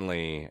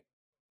certainly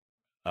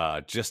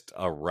just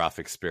a rough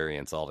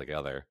experience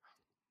altogether.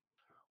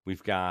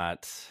 We've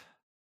got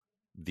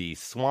the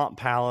Swamp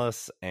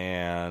Palace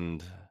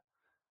and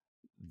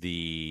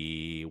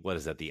the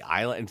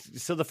island.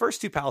 So the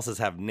first two palaces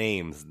have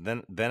names.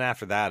 Then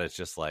after that, it's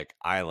just like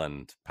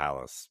Island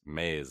Palace,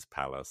 Maze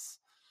Palace.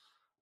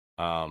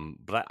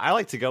 But I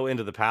like to go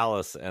into the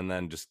palace and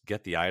then just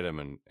get the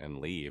item and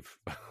leave.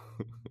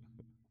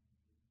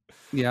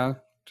 Yeah,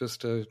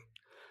 just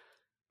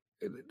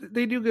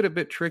they do get a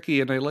bit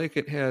tricky, and I like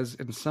it has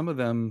in some of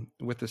them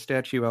with the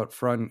statue out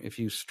front. If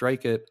you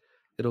strike it,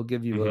 it'll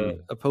give you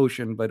a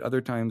potion, but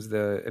other times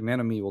an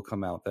enemy will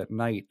come out. That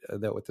knight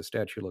that what the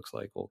statue looks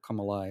like will come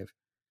alive.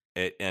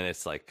 And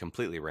it's like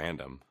completely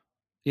random.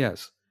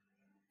 Yes.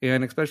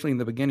 And especially in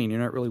the beginning, you're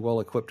not really well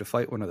equipped to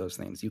fight one of those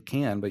things. You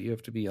can, but you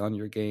have to be on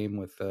your game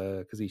with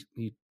because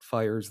he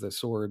fires the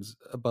swords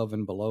above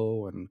and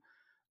below and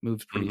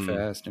moves pretty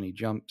fast, and he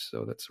jumps.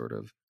 So that's sort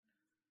of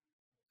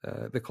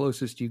the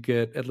closest you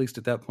get, at least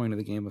at that point of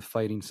the game, of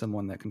fighting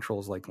someone that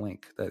controls like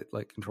Link, that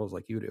like controls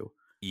like you do.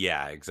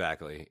 Yeah,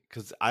 exactly.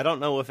 Because I don't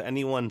know if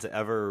anyone's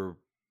ever,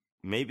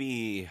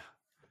 maybe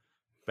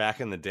back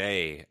in the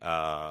day,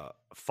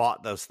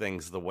 fought those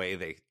things the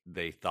way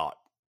they thought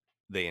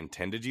they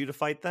intended you to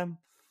fight them,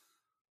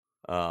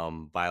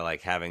 by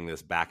like having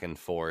this back and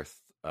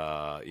forth,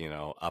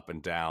 up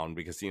and down.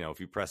 Because if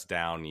you press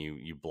down,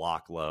 you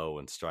block low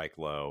and strike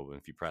low,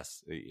 and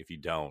if you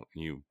don't,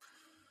 you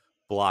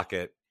block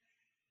it,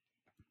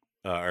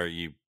 or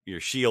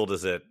your shield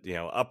is at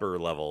upper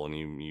level, and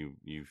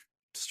you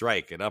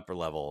strike at upper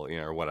level,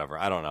 or whatever.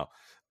 I don't know,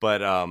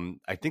 but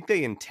I think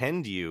they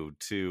intend you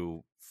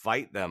to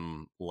fight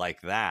them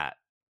like that,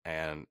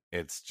 and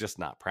it's just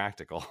not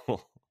practical.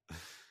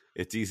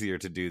 It's easier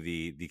to do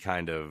the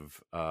kind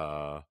of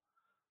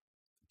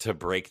to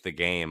break the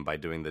game by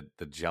doing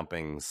the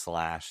jumping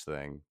slash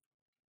thing.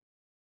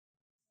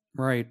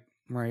 Right.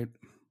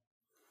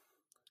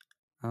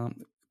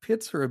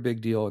 Pits are a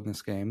big deal in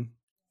this game.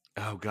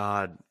 Oh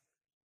God,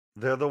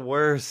 they're the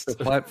worst. The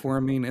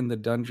platforming in the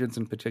dungeons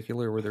in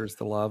particular, where there's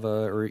the lava,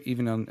 or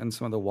even on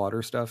some of the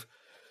water stuff.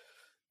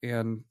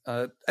 And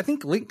I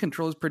think Link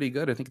controls pretty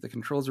good. I think the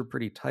controls are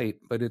pretty tight,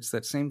 but it's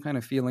that same kind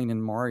of feeling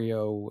in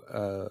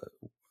Mario,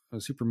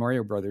 Super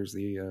Mario Brothers,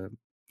 the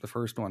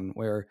first one,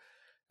 where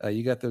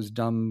you got those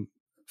dumb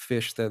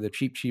fish, the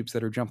cheeps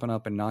that are jumping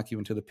up and knock you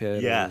into the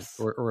pit. Yes.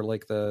 Or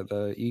like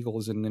the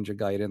eagles in Ninja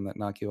Gaiden that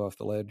knock you off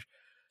the ledge.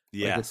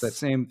 Yes. Like it's that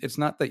same. It's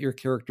not that your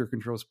character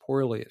controls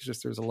poorly. It's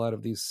just there's a lot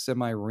of these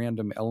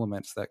semi-random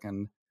elements that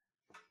can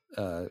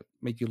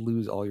make you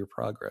lose all your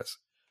progress.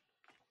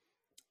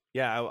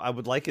 Yeah, I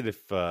would like it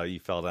if you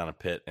fell down a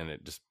pit and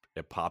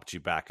it popped you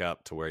back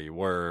up to where you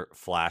were,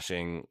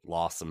 flashing,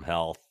 lost some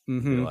health.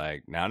 You're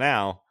like,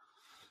 now,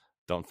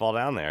 don't fall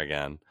down there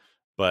again.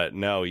 But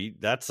no,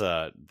 that's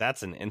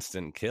an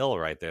instant kill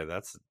right there.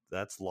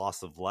 That's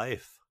loss of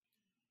life.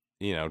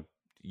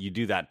 You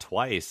do that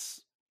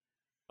twice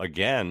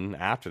again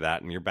after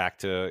that, and you're back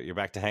to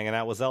hanging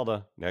out with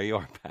Zelda. There you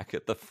are, back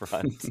at the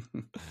front.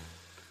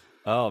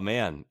 Oh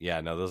man,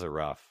 yeah, no, those are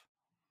rough.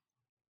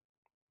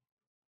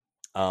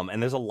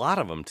 And there's a lot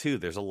of them too.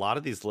 There's a lot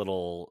of these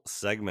little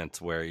segments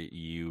where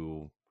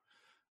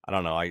I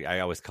don't know, I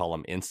always call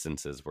them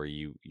instances, where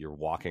you're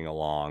walking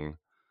along,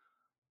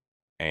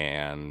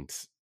 and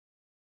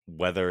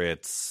whether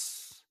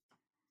it's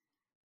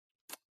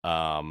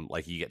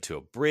like you get to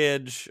a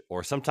bridge,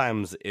 or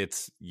sometimes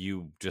it's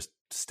you just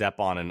step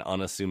on an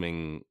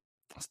unassuming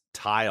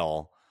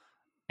tile,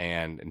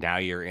 and now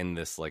you're in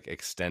this like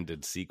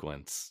extended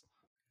sequence.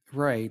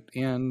 Right.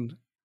 And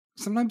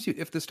sometimes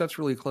if the stuff's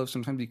really close,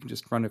 sometimes you can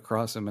just run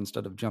across them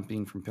instead of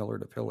jumping from pillar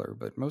to pillar.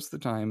 But most of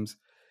the times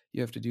you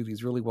have to do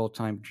these really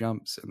well-timed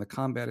jumps, and the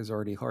combat is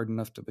already hard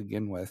enough to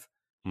begin with.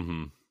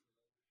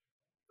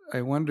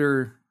 I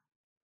wonder,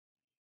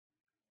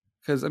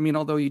 because I mean,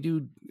 although you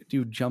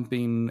do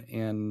jumping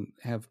and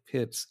have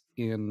pits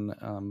in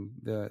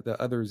the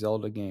other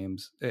Zelda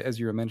games, as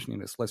you were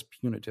mentioning, it's less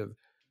punitive.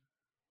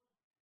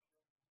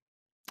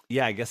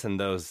 Yeah, I guess in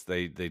those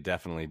they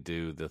definitely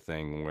do the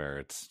thing where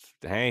it's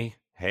hey,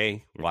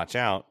 watch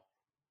out.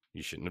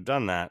 You shouldn't have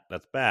done that.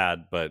 That's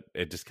bad, but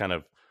it just kind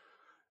of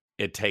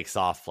it takes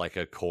off like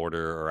a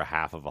quarter or a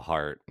half of a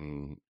heart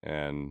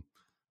and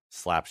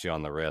slaps you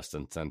on the wrist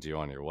and sends you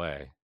on your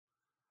way.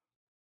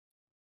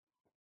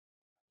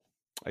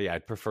 Yeah,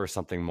 I'd prefer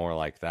something more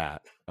like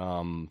that.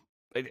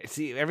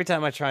 See, every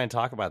time I try and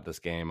talk about this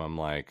game, I'm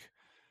like,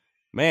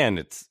 man,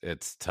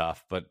 it's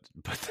tough, but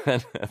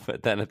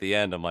then at the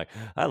end, I'm like,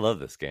 I love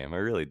this game, I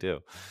really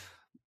do.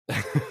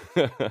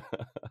 I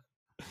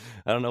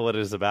don't know what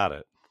it is about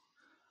it.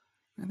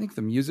 I think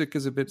the music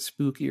is a bit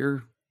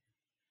spookier.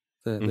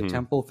 The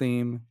temple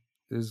theme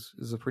is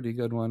a pretty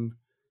good one.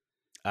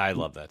 I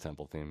love that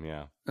temple theme.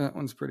 Yeah, that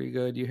one's pretty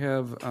good. You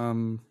have,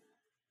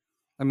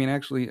 I mean,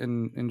 actually,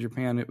 in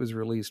Japan, it was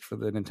released for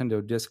the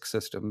Nintendo Disk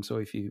System. So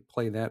if you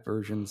play that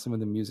version, some of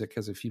the music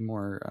has a few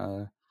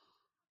more,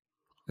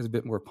 has a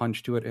bit more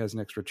punch to it. It has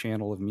an extra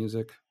channel of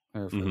music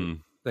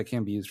that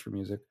can be used for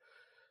music.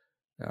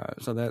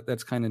 So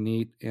that's kind of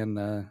neat. And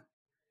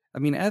I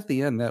mean, at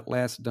the end, that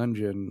last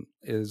dungeon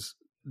is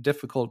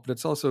difficult, but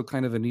it's also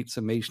kind of a neat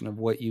summation of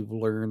what you've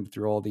learned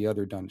through all the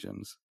other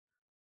dungeons.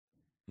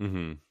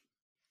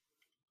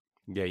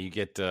 Yeah, you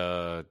get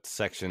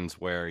sections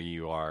where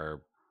you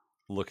are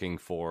looking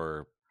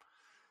for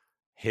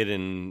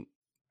hidden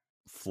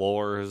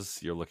floors.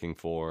 You're looking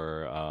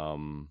for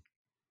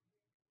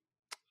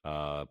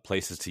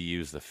places to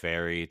use the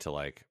fairy to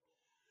like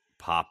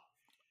pop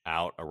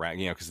out around,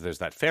 because there's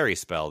that fairy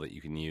spell that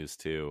you can use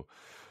to,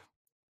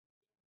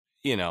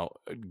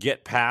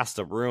 get past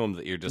a room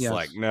that you're just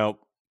like, nope,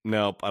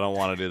 I don't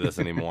want to do this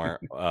anymore.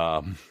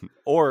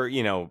 Or,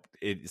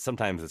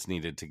 sometimes it's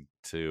needed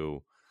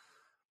to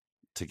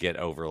get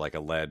over like a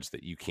ledge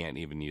that you can't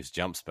even use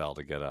jump spell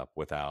to get up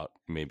without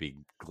maybe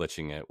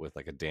glitching it with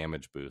like a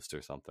damage boost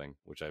or something,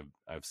 which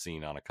I've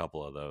seen on a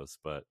couple of those.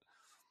 But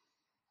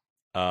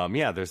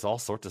yeah, there's all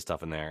sorts of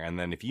stuff in there. And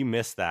then if you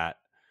miss that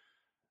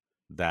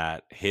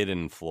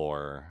hidden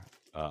floor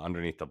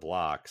underneath the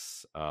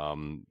blocks,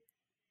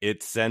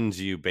 it sends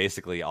you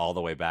basically all the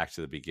way back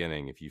to the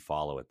beginning if you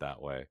follow it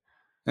that way.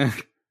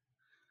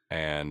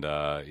 And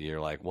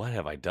you're like, what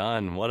have I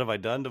done? What have I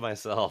done to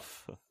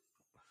myself?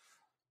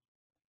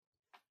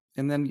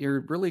 And then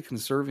you're really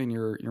conserving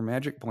your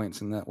magic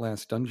points in that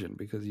last dungeon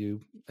because you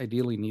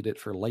ideally need it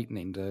for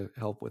lightning to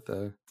help with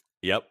the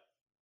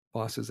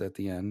bosses at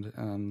the end.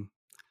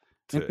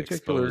 To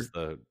expose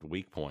the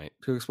weak point.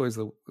 To expose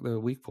the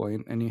weak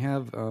point. And you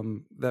have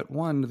that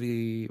one,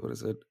 the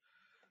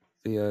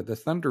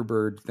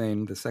Thunderbird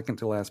thing, the second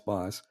to last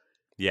boss.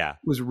 Yeah.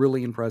 Was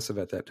really impressive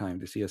at that time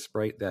to see a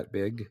sprite that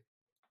big.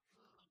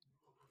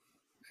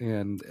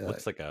 And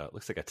looks like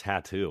a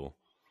tattoo.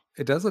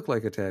 It does look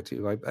like a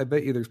tattoo. I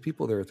bet you there's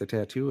people there with the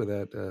tattoo of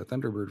that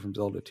Thunderbird from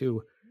Zelda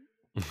 2.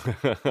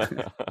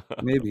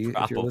 Maybe.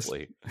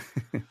 Probably.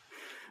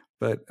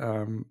 But,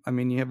 I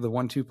mean, you have the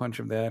 1-2 punch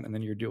of that, and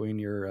then you're doing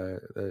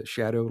your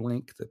Shadow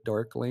Link, the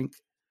Dark Link.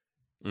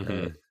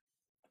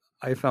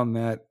 I found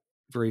that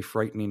very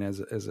frightening as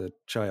a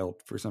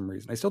child for some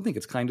reason. I still think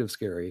it's kind of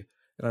scary,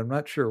 and I'm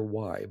not sure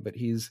why, but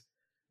he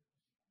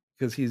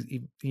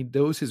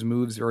knows his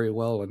moves very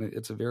well, and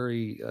it's a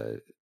very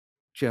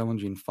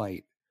challenging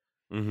fight.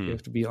 You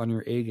have to be on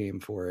your A game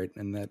for it,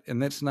 and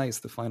that's nice.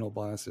 The final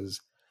boss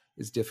is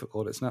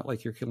difficult. It's not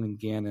like you're killing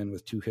Ganon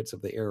with 2 hits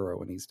of the arrow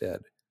and he's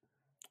dead.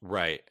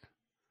 Right.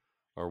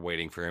 Or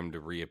waiting for him to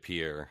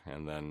reappear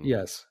and then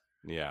yes.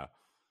 Yeah.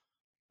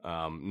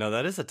 No,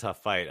 that is a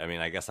tough fight. I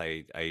mean, I guess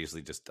I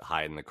usually just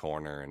hide in the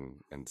corner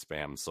and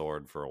spam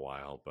sword for a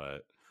while,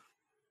 but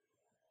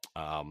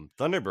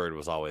Thunderbird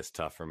was always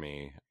tough for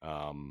me.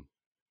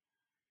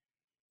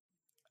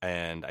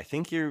 And I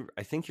think you're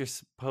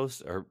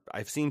supposed, or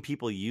I've seen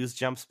people use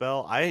jump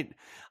spell.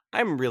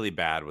 I'm really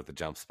bad with the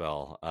jump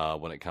spell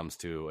when it comes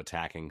to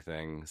attacking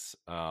things.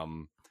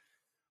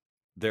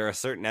 There are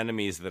certain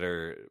enemies that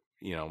are,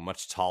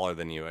 much taller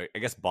than you. I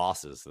guess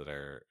bosses that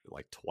are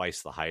like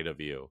twice the height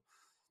of you.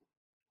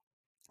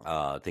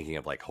 Thinking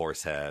of like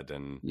Horsehead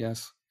and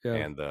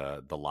and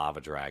the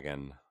lava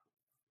dragon.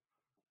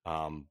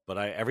 But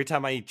every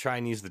time I try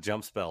and use the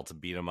jump spell to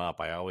beat them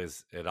up,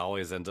 it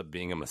always ends up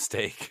being a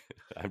mistake.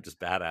 I'm just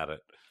bad at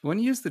it. When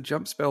you use the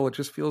jump spell, it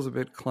just feels a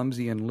bit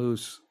clumsy and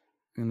loose,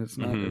 and it's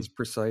not as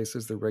precise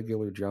as the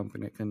regular jump,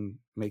 and it can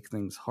make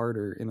things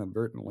harder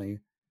inadvertently.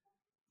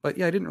 But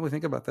yeah, I didn't really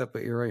think about that,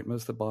 but you're right.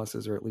 Most of the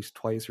bosses are at least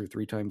 2 or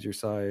 3 times your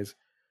size.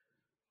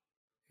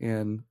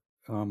 And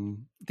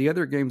the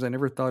other games, I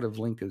never thought of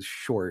Link as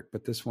short,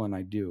 but this one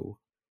I do.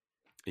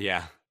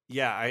 Yeah.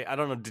 Yeah, I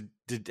don't know.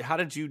 How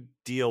did you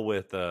deal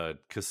with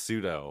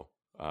Kasuto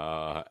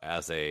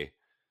as a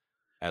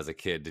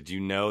kid? Did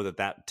you know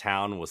that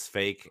town was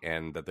fake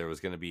and that there was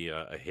going to be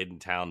a hidden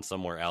town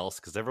somewhere else?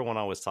 Because everyone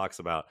always talks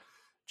about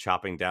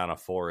chopping down a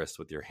forest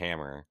with your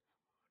hammer.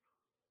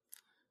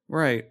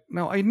 Right.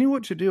 No, I knew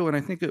what to do, and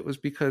I think it was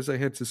because I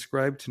had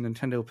subscribed to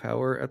Nintendo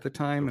Power at the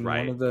time, and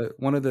Right.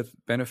 one of the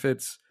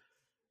benefits.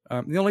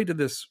 They only did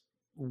this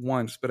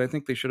once, but I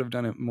think they should have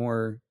done it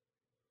more.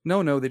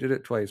 No, they did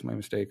it twice. My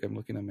mistake. I'm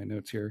looking at my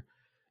notes here.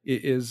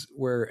 It is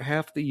where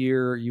half the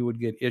year you would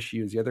get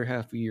issues, the other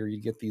half of the year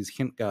you get these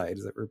hint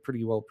guides that were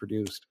pretty well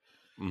produced.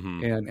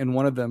 Mm-hmm. And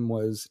one of them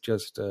was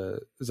just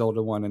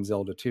Zelda 1 and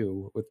Zelda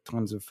 2 with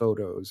tons of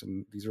photos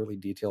and these really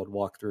detailed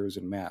walkthroughs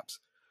and maps.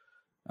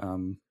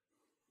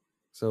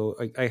 So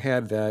I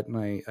had that,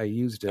 and I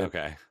used it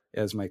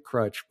as my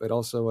crutch. But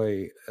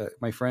also,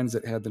 my friends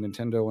that had the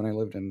Nintendo when I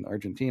lived in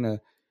Argentina,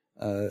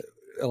 a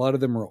lot of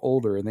them were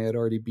older, and they had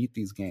already beat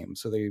these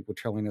games. So they were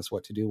telling us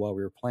what to do while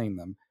we were playing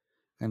them,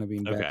 kind of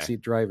being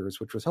backseat drivers,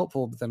 which was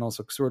helpful, but then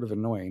also sort of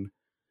annoying.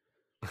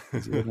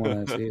 You would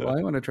want to see, well,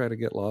 I want to try to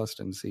get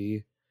lost and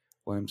see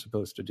what I'm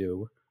supposed to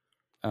do.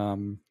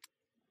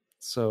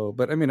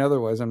 But I mean,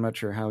 otherwise, I'm not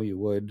sure how you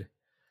would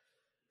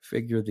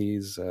figure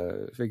these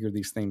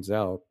things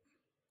out.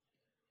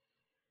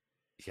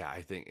 Yeah,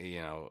 I think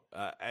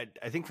I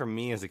think for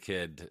me as a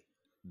kid,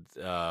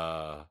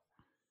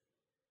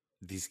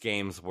 these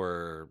games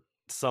were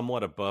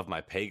somewhat above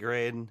my pay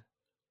grade.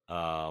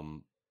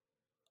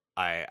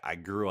 I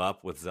grew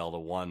up with Zelda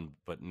 1,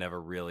 but never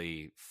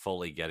really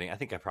fully getting. I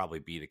think I probably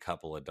beat a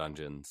couple of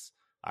dungeons.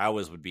 I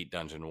always would beat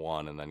Dungeon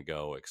 1 and then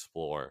go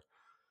explore.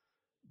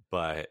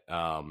 But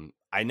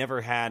I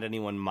never had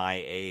anyone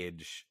my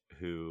age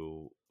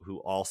who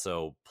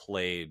also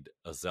played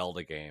a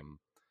Zelda game.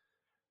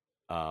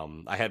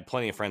 I had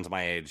plenty of friends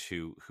my age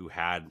who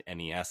had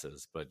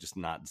NESs, but just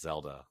not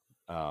Zelda.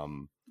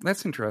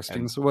 That's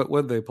interesting. So what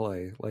would they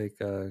play? Like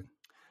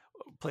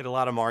played a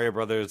lot of Mario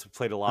Brothers,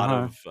 played a lot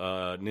of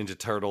Ninja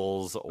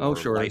Turtles or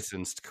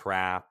licensed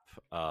crap.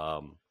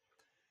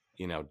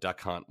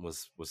 Duck Hunt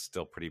was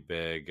still pretty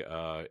big.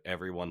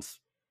 Everyone's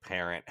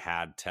parent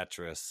had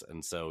Tetris,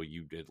 and so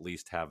you'd at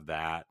least have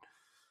that.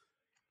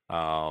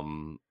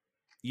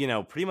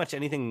 Pretty much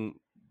anything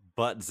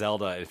but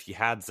Zelda. If you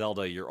had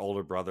Zelda, your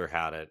older brother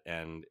had it,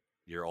 and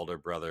your older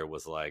brother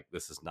was like,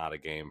 "This is not a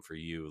game for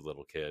you,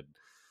 little kid,"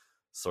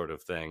 sort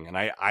of thing. And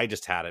I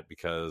just had it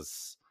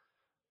because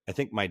I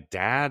think my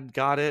dad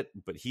got it,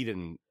 but he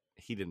didn't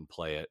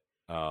play it.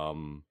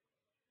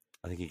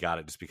 I think he got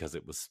it just because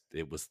it was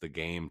the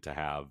game to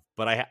have.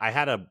 But I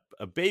had a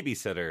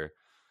babysitter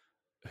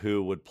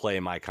who would play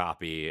my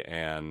copy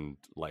and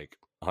like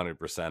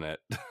 100% it.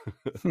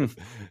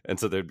 And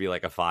so there'd be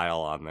like a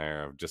file on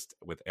there just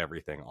with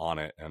everything on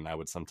it, and I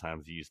would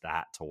sometimes use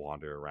that to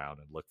wander around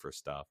and look for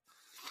stuff.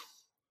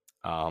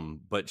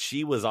 But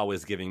she was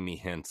always giving me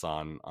hints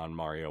on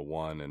Mario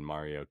 1 and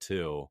Mario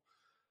 2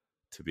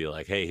 to be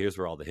like, hey, here's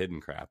where all the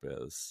hidden crap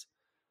is.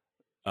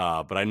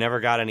 But I never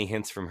got any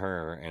hints from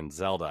her and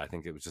Zelda. I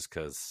think it was just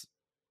because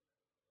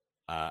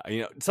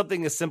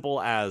something as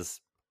simple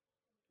as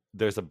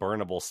there's a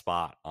burnable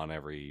spot on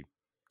every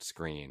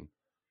screen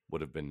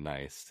would have been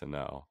nice to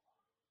know.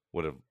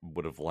 Would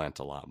have lent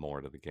a lot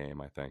more to the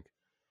game, I think.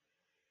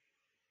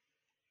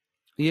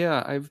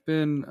 Yeah, I've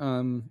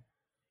been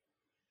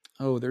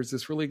there's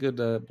this really good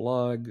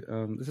blog.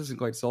 This isn't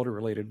quite Zelda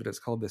related, but it's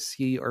called the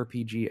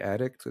CRPG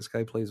Addict. This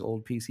guy plays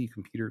old PC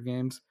computer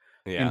games.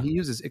 Yeah. And he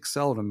uses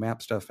Excel to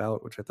map stuff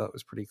out, which I thought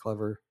was pretty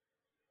clever.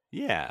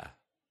 Yeah.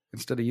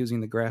 Instead of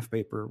using the graph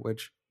paper,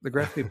 which the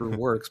graph paper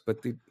works, but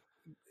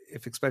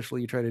if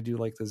especially you try to do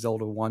like the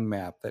Zelda 1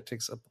 map, that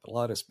takes up a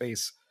lot of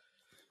space.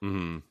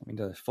 Mm-hmm. I mean,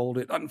 to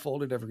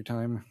unfold it every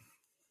time.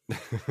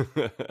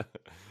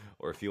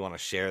 Or if you want to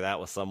share that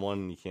with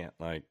someone, you can't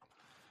like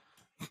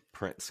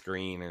print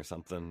screen or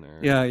something.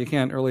 Yeah, you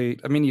can't really.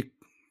 I mean,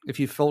 if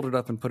you fold it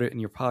up and put it in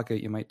your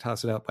pocket, you might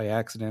toss it out by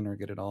accident or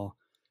get it all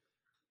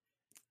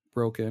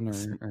broken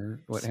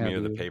or what have you.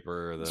 Smear the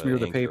paper. Smear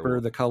the paper.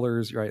 The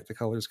colors, right? The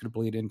colors could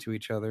bleed into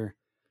each other.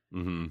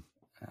 Mm-hmm.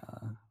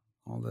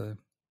 All the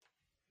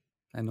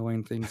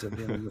annoying things of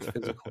dealing with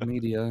physical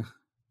media.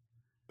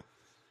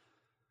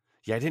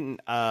 Yeah, I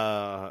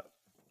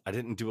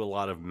didn't do a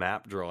lot of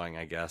map drawing,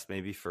 I guess,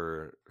 maybe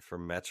for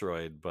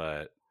Metroid,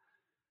 but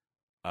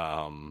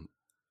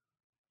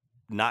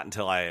not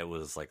until I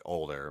was like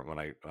older when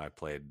I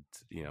played,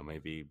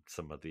 maybe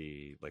some of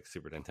the like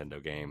Super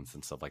Nintendo games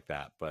and stuff like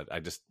that. But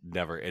it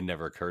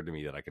never occurred to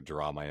me that I could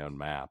draw my own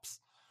maps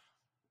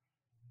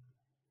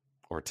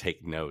or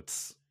take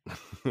notes.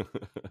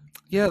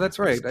 Yeah, that's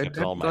right. I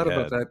thought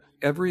about that.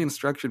 Every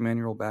instruction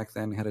manual back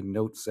then had a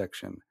notes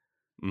section.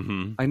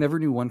 Mm-hmm. I never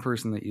knew one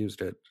person that used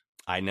it.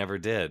 I never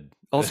did.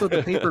 Also,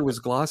 the paper was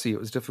glossy. It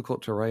was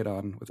difficult to write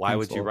on. Why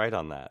would you write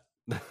on that?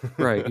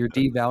 Right. You're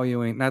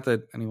devaluing. Not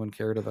that anyone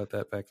cared about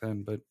that back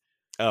then, but.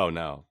 Oh,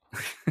 no.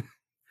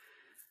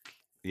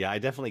 Yeah, I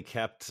definitely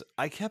kept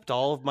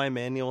all of my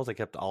manuals. I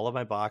kept all of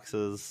my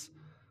boxes.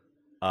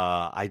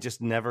 I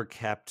just never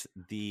kept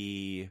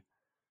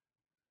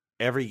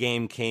every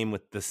game came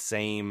with the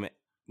same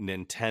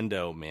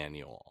Nintendo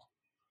manual.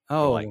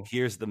 Oh, like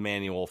here's the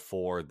manual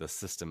for the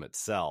system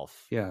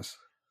itself. Yes.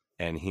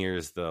 And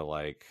here's the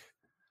like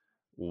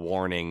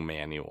warning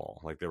manual.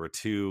 Like there were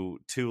two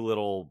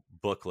little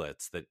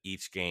booklets that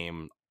each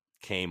game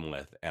came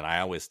with, and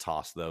I always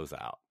tossed those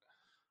out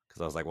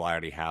because I was like, well, I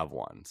already have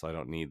one, so I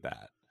don't need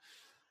that.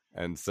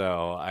 And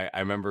so I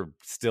remember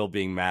still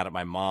being mad at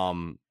my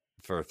mom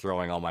for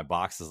throwing all my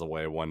boxes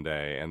away one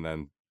day, and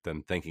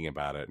then thinking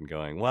about it and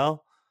going,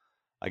 well,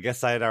 I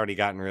guess I had already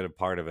gotten rid of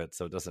part of it,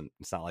 so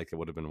it's not like it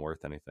would have been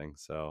worth anything.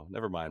 So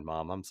never mind,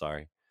 Mom. I'm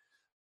sorry.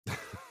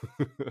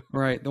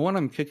 Right. The one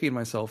I'm kicking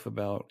myself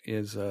about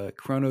is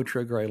Chrono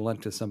Trigger I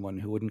lent to someone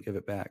who wouldn't give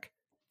it back.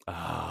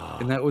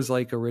 And that was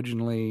like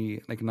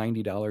originally like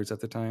 $90 at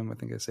the time. I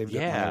think I saved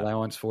up my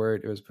allowance for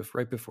it. It was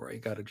right before I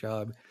got a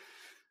job.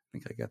 I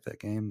think I got that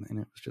game, and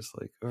it was just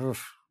like, ugh.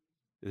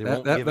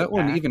 That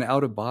one, back? Even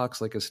out of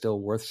box, like is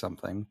still worth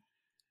something.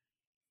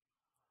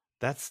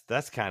 That's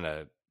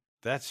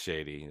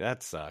shady.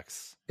 That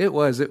sucks. It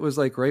was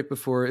like right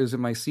before, it was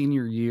in my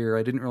senior year.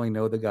 I didn't really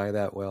know the guy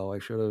that well. I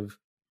should have.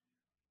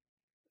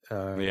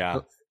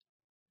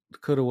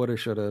 Coulda, woulda,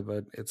 shoulda,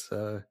 but it's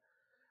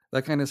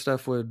that kind of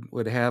stuff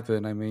would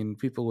happen. I mean,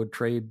 people would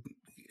trade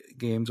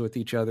games with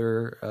each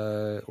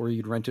other, or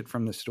you'd rent it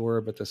from the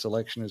store, but the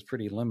selection is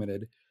pretty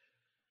limited.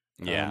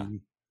 Yeah.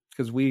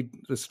 Because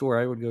the store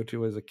I would go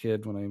to as a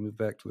kid when I moved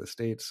back to the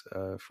States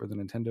for the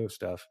Nintendo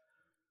stuff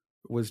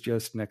was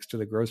just next to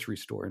the grocery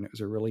store, and it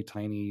was a really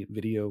tiny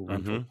video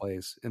rental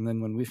place. And then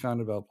when we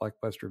found about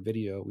Blockbuster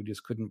Video, we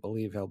just couldn't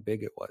believe how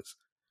big it was.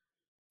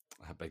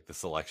 How big the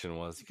selection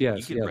was. You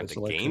could rent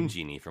a Game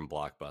Genie from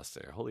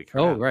Blockbuster. Holy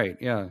crap. Oh, right.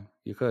 Yeah,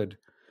 you could.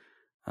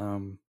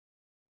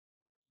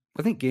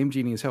 I think Game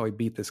Genie is how I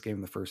beat this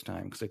game the first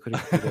time, because I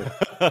couldn't beat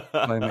it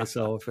by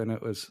myself, and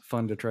it was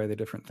fun to try the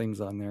different things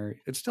on there.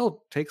 It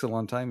still takes a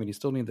long time, and you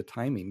still need the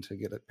timing to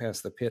get it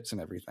past the pits and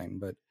everything.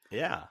 But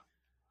yeah,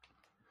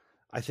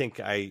 I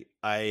think I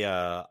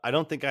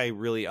don't think I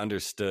really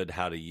understood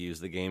how to use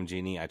the Game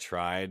Genie. I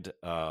tried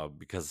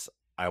because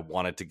I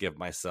wanted to give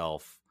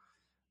myself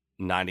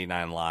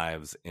 99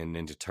 lives in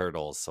Ninja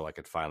Turtles so I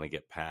could finally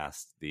get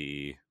past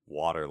the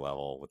water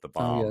level with the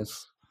bombs. Oh,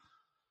 yes.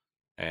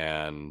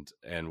 And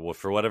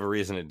for whatever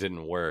reason it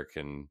didn't work,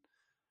 and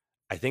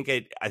I think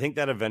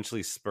that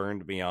eventually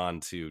spurned me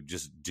on to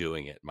just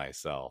doing it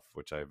myself,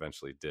 which I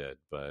eventually did.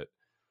 But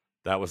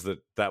that was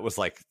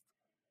like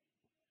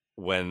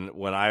when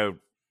I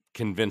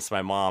convinced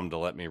my mom to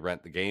let me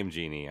rent the Game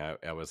Genie,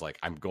 I was like,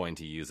 I'm going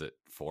to use it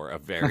for a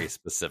very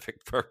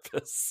specific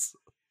purpose.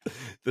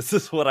 This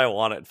is what I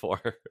want it for.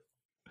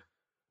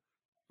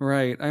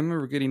 Right. I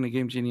remember getting the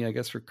Game Genie, I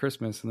guess, for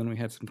Christmas, and then we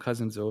had some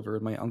cousins over,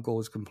 and my uncle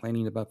was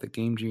complaining about the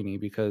Game Genie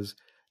because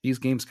these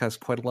games cost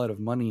quite a lot of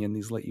money, and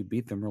these let you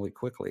beat them really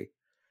quickly.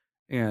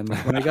 And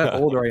when I got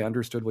older, I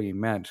understood what he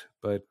meant,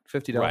 but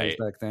 $50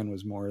 back then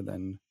was more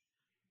than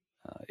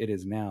it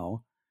is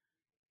now.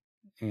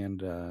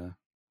 And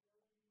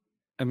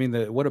I mean,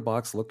 what a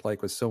box looked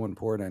like was so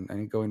important. I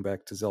mean, going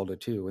back to Zelda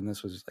 2, and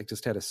this was like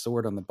just had a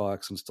sword on the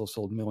box and still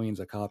sold millions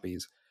of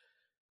copies.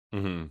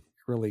 Mm-hmm.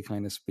 Really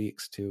kind of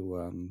speaks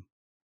to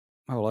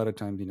how a lot of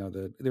times,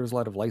 there was a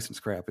lot of license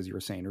crap, as you were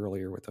saying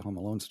earlier, with the Home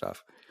Alone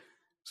stuff.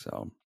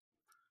 So,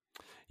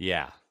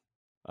 yeah,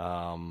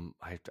 I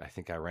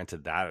think I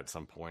rented that at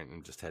some point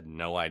and just had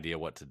no idea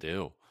what to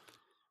do.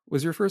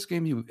 Was your first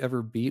game you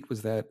ever beat,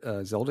 was that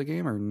a Zelda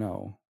game or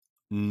no?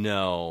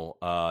 No,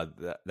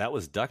 that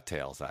was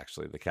DuckTales,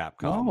 actually, the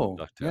Capcom. Oh,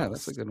 DuckTales. Yeah,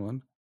 that's a good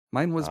one.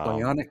 Mine was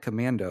Bionic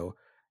Commando,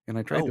 and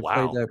I tried to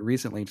play that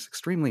recently. It's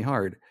extremely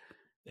hard.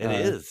 It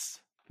is.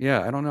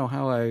 Yeah, I don't know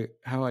how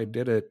I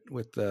did it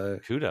with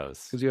the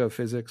kudos, because you have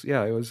physics.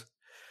 Yeah, it was.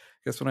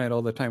 I guess when I had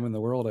all the time in the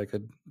world, I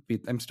could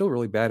beat. I'm still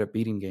really bad at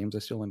beating games. I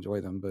still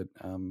enjoy them, but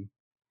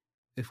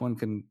if I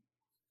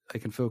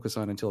can focus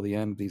on until the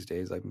end these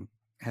days. I'm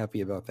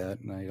happy about that,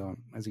 and I don't.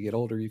 As you get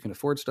older, you can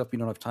afford stuff. You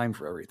don't have time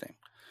for everything.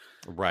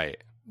 Right.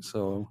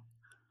 So,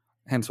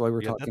 hence why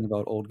we're talking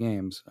about old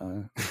games.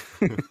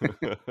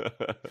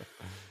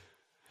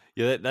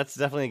 Yeah, that's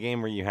definitely a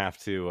game where you have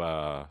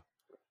to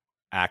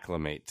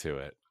acclimate to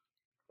it.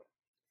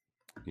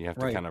 You have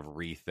to kind of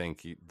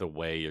rethink the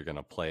way you're going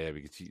to play it,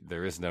 because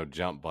there is no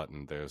jump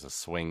button. There's a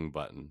swing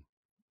button.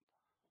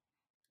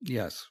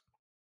 Yes.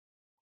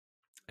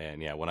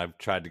 And yeah, when I've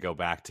tried to go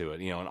back to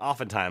it, and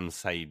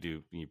oftentimes how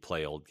you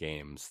play old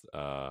games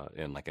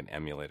in like an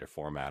emulator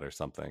format or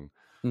something,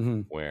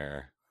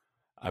 where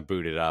I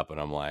boot it up and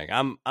I'm like,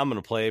 I'm going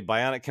to play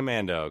Bionic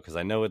Commando because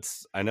I know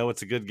it's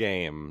a good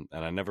game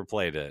and I never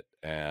played it.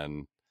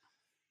 And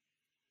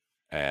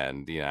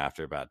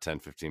after about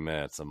 10-15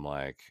 minutes, I'm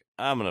like,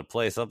 I'm going to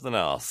play something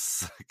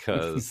else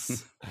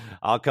because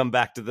I'll come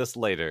back to this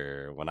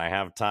later when I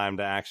have time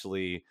to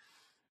actually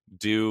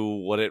do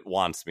what it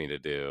wants me to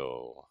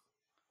do.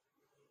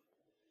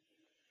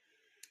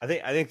 I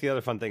think the other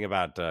fun thing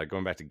about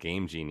going back to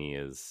Game Genie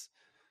is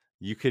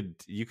you could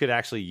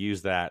actually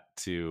use that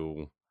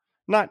to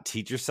not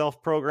teach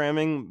yourself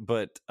programming,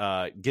 but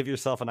give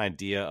yourself an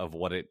idea of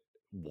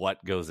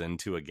what goes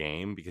into a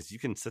game, because you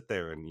can sit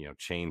there and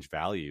change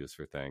values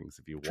for things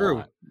if you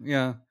want.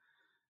 Yeah.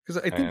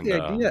 Because I think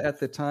the idea at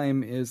the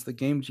time is the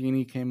Game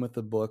Genie came with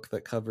a book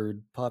that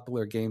covered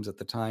popular games at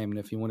the time, and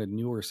if you wanted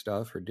newer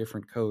stuff or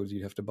different codes,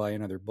 you'd have to buy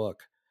another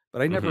book.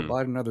 But I never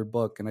bought another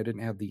book, and I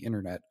didn't have the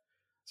internet.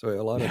 So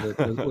a lot of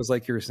it was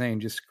like you were saying,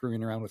 just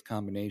screwing around with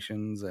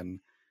combinations. And,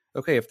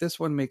 okay, if this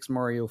one makes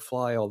Mario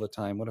fly all the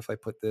time, what if I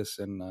put this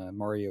in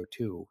Mario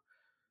 2?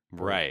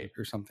 Right.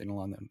 Or something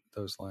along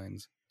those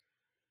lines.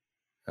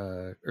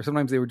 Or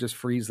sometimes they would just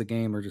freeze the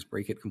game or just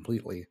break it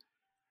completely.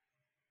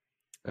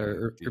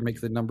 Or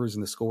make the numbers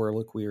and the score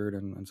look weird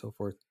and so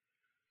forth.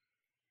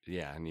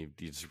 Yeah, and you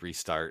just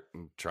restart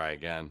and try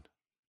again.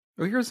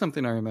 Well, here's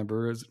something I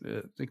remember is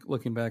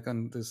looking back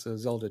on this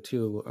Zelda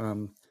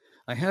 2.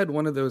 I had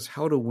one of those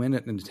How to Win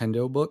at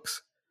Nintendo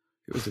books.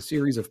 It was a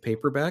series of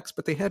paperbacks,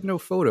 but they had no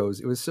photos.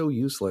 It was so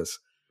useless.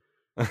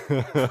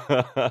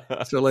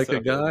 So like a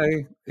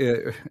guy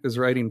is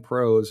writing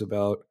prose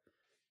about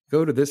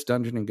go to this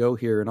dungeon and go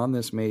here, and on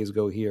this maze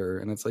go here.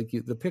 And it's like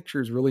the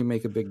pictures really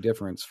make a big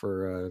difference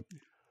for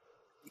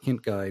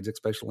hint guides,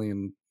 especially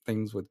in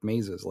things with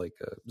mazes like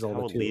Zelda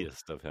 2. How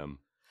elitist of him.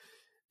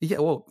 Yeah,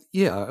 well,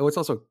 yeah. It's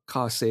also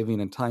cost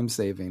saving and time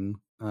saving.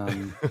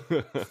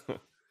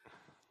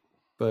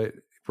 But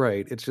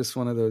right, it's just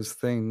one of those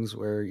things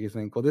where you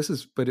think, well,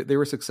 but they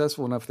were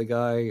successful enough. The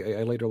guy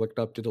I later looked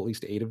up did at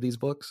least 8 of these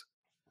books.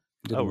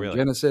 Did really?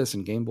 Genesis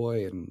and Game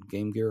Boy and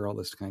Game Gear, all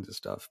this kinds of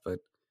stuff. But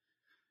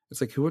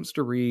it's like, who wants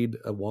to read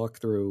a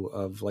walkthrough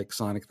of like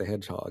Sonic the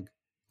Hedgehog,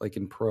 like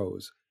in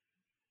prose?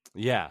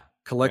 Yeah.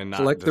 Collect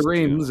the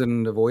rings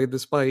and avoid the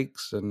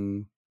spikes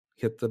and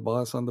hit the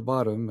boss on the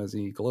bottom as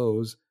he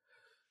glows.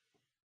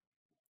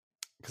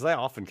 Because I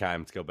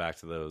oftentimes go back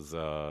to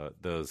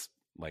those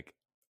like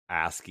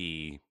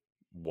ASCII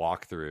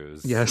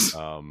walkthroughs. Yes.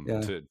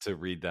 To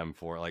read them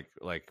for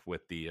like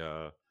with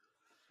the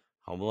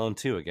Home Alone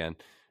 2 again.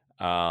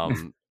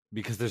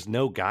 Because there's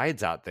no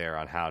guides out there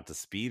on how to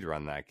speed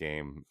run that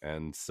game.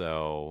 And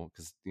so,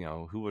 because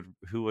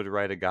who would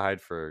write a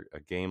guide for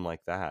a game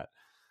like that?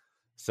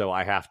 So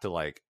I have to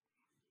like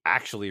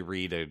actually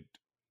read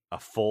a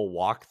full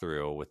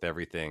walkthrough with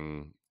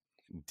everything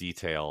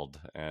detailed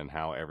and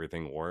how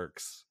everything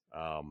works.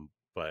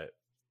 But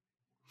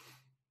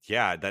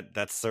yeah,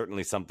 that's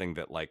certainly something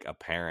that like a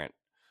parent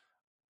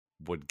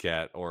would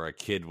get or a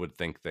kid would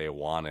think they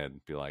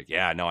wanted. Be like,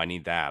 yeah, no, I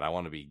need that. I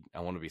want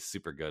to be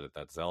super good at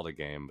that Zelda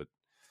game. But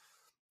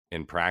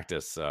in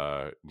practice,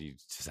 you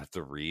just have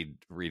to read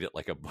it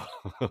like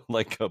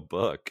a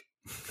book.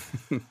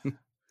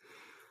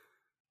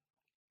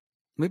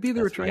 Maybe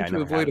they were trying to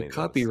avoid a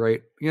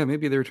copyright. Yeah,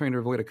 maybe they were trying to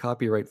avoid a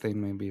copyright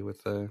thing. Maybe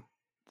with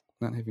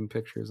not having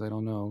pictures. I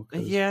don't know.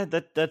 Yeah,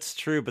 that's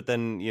true. But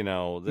then you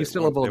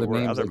still have all the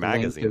names. Other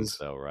magazines,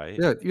 though, right?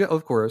 Yeah,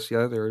 of course.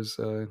 Yeah, there's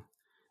EGM,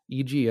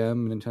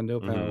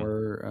 Nintendo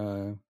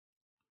Power,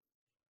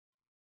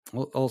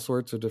 all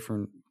sorts of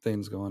different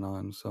things going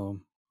on.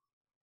 So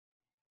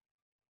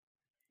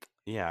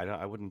yeah,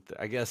 I wouldn't.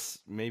 I guess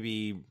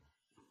maybe.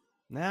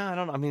 Nah, I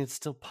don't know. I mean, it's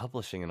still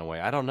publishing in a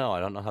way. I don't know. I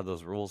don't know how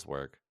those rules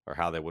work or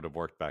how they would have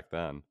worked back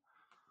then.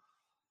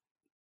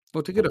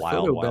 Well, to get a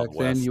photo back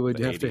then, you would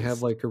have to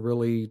have like a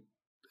really,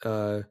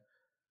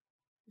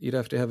 you'd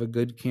have to have a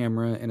good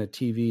camera and a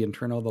TV and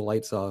turn all the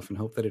lights off and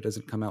hope that it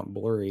doesn't come out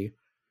blurry.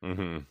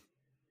 Mm-hmm.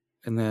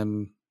 And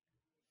then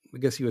I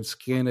guess you would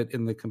scan it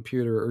in the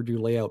computer or do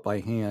layout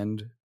by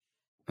hand.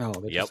 Oh,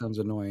 that just sounds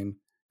annoying.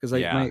 Because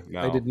I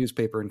did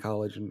newspaper in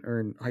college or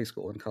in high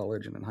school and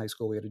college, and in high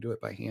school we had to do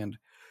it by hand.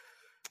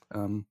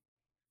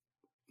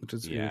 Which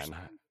is in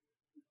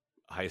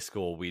high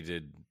school we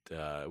did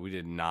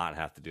not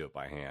have to do it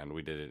by hand.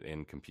 We did it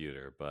in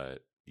computer,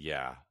 but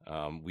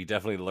we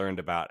definitely learned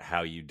about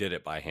how you did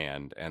it by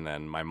hand. And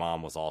then my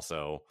mom was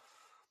also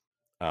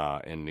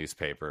in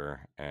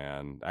newspaper,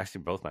 and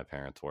actually both my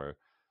parents were,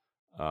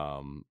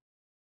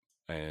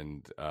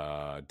 and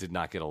did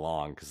not get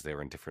along because they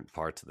were in different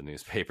parts of the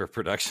newspaper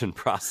production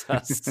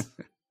process.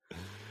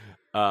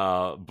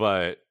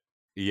 But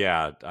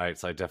yeah, I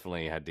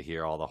definitely had to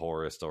hear all the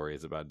horror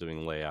stories about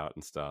doing layout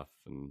and stuff.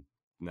 And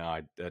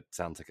no, that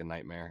sounds like a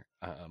nightmare.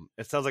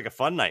 It sounds like a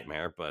fun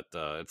nightmare, but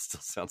it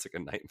still sounds like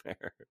a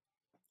nightmare.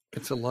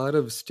 It's a lot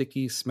of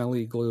sticky,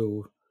 smelly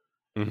glue,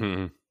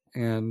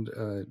 and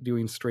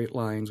doing straight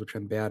lines, which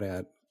I'm bad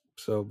at.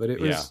 So, but it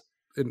was,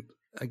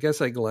 I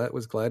guess I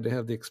was glad to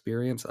have the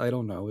experience. I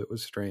don't know. It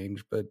was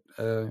strange, but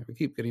we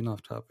keep getting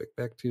off topic.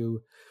 Back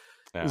to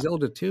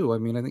Zelda 2. I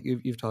mean, I think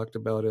you've talked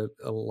about it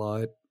a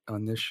lot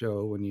on this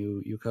show when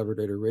you covered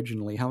it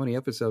originally. How many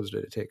episodes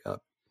did it take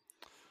up?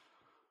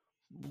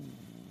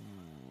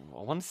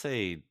 I want to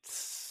say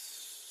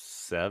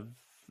 7.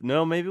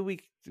 No,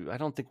 I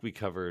don't think we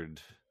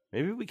covered.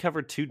 Maybe we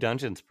covered 2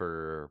 dungeons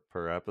per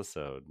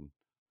episode.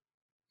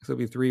 So it'd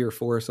be 3 or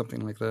 4 or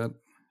something like that.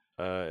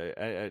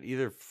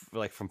 Either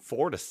like from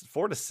 4 to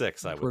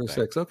 6. I would 4 to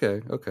 6.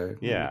 Okay.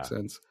 Yeah, that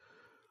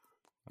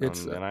makes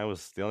sense. And I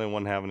was the only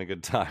one having a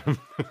good time.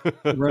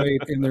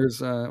 Right. And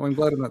there's I'm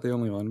glad I'm not the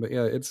only one, but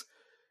yeah,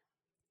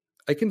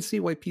 I can see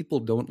why people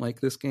don't like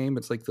this game.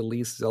 It's like the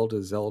least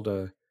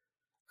Zelda.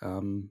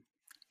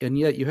 And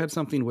yet you had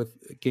something with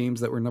games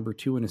that were number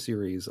 2 in a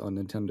series on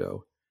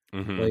Nintendo,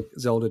 Mm-hmm. like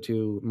Zelda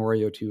 2,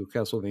 Mario 2,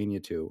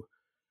 Castlevania 2.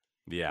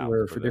 Yeah.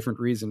 Where for different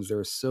reasons,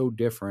 they're so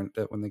different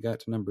that when they got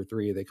to number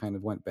 3, they kind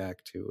of went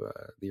back to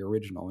the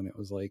original. And it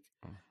was like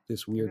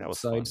this weird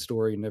side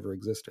story never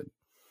existed.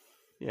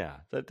 Yeah,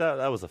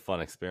 that was a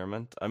fun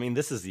experiment. I mean,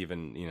 this is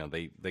even,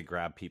 they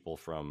grab people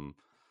from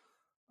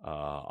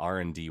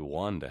R&D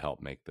 1 to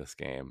help make this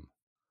game.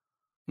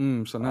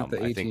 So not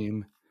the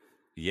A-Team.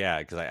 Yeah,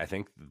 because I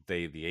think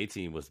the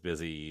A-Team was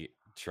busy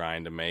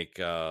trying to make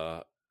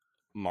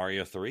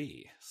Mario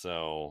 3.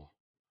 So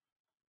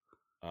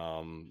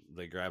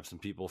they grabbed some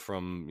people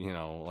from,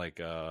 like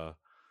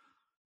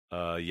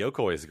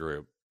Yokoi's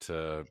group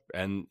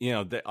and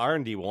the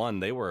R&D 1,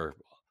 they were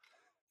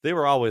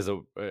always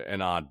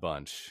an odd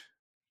bunch.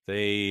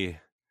 They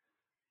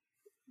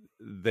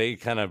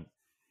kind of,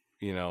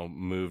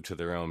 moved to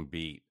their own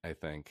beat, I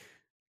think.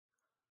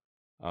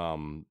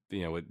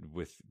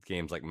 With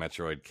games like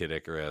Metroid, Kid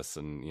Icarus,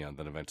 and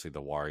then eventually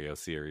the Wario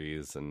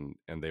series, and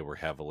they were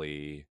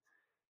heavily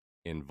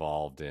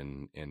involved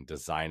in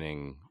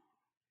designing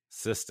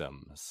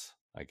systems,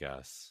 I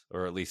guess,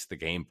 or at least the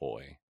Game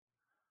Boy.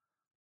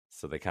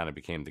 So they kind of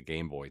became the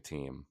Game Boy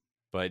team.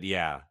 But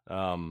yeah,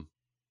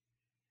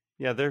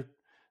 they're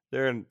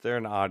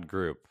an odd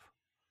group.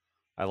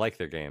 I like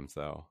their games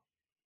though.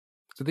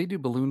 Did they do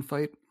Balloon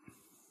Fight?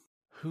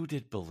 Who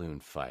did Balloon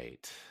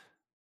Fight?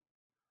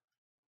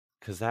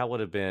 Because that would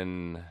have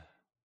been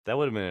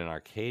an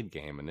arcade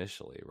game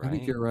initially, right? I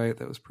think you're right.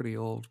 That was pretty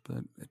old,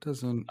 but it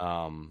doesn't.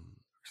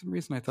 For some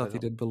reason, I thought they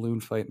did Balloon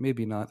Fight.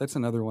 Maybe not. That's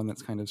another one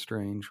that's kind of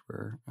strange,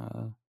 where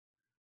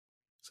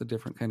it's a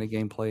different kind of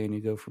gameplay, and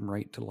you go from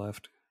right to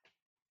left.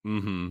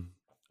 Mm-hmm.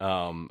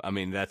 I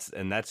mean, that's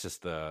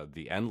just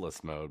the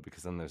endless mode,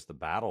 because then there's the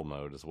battle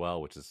mode as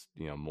well, which is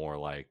more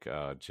like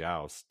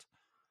Joust.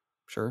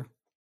 Sure.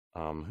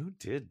 Who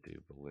did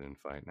do Balloon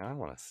Fight? Now I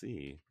want to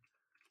see.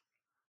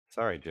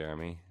 Sorry,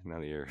 Jeremy. Now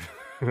that you're,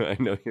 I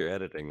know you're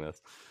editing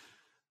this.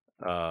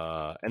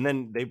 And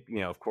then they,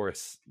 of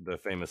course, the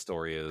famous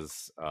story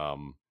is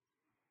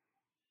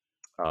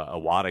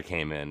Iwata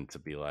came in to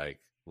be like,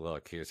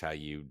 look, here's how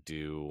you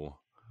do.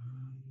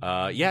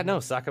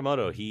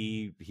 Sakamoto.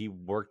 He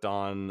worked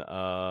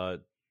on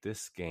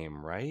this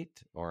game, right?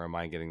 Or am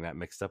I getting that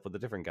mixed up with a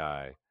different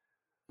guy?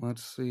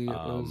 Let's see. It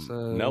was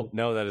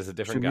no, that is a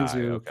different Shimizu,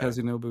 guy. Okay.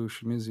 Kazunoubu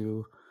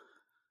Shimizu,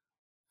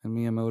 and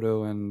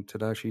Miyamoto and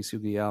Tadashi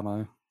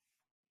Sugiyama.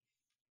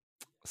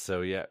 So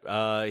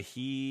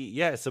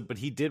but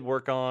he did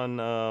work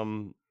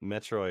on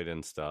Metroid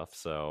and stuff.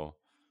 So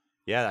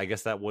yeah, I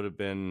guess that would have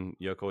been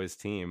Yokoi's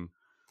team.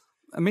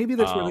 Maybe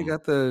that's where they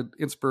got the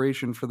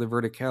inspiration for the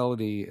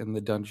verticality in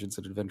the dungeons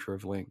and Adventure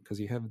of Link, because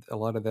you have a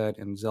lot of that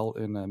in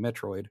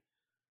Metroid.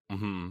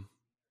 Mm-hmm.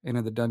 And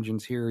in the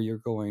dungeons here, you're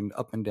going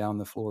up and down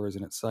the floors,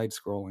 and it's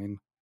side-scrolling.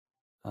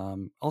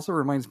 Also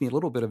reminds me a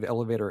little bit of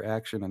elevator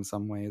action in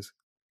some ways.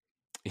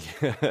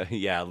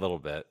 Yeah, a little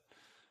bit.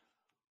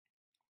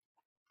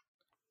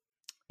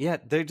 Yeah,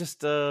 they're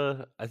just.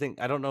 I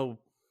don't know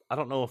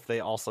if they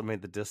also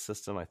made the disc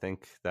system. I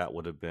think that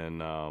would have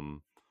been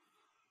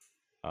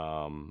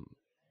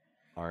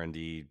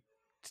R&D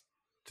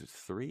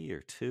 3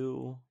 or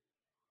 2.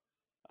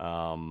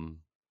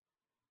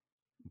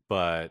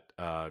 But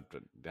I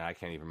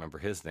can't even remember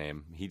his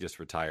name. He just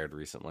retired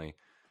recently.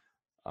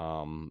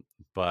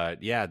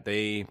 But yeah,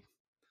 they.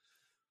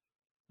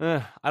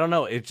 I don't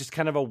know. It's just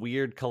kind of a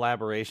weird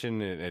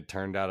collaboration. It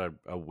turned out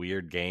a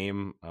weird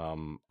game.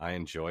 I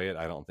enjoy it.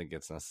 I don't think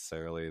it's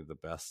necessarily the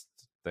best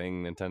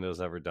thing Nintendo's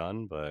ever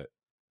done, but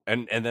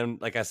and then,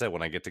 like I said,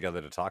 when I get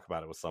together to talk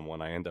about it with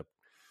someone, I end up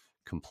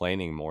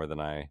complaining more than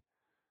I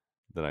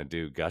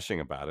do gushing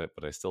about it.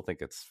 But I still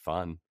think it's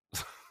fun.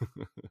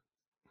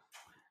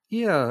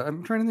 Yeah,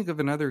 I'm trying to think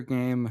of other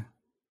games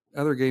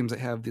that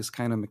have this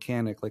kind of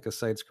mechanic, like a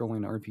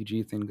side-scrolling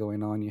RPG thing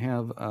going on. You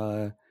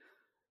have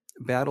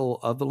Battle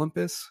of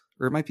Olympus,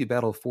 or it might be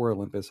Battle for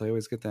Olympus. I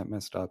always get that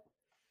messed up.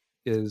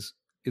 Is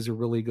a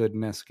really good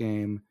NES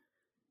game,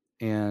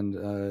 and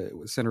it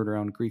was centered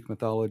around Greek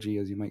mythology,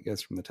 as you might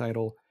guess from the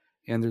title.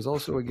 And there's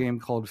also a game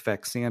called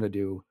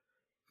Faxanadu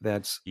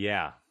that's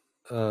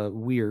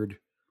weird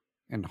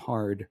and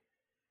hard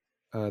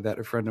that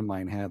a friend of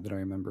mine had that I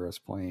remember us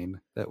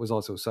playing. That was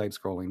also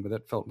side-scrolling, but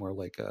that felt more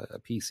like a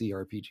PC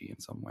RPG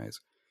in some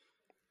ways.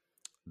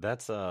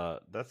 That's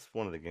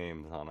one of the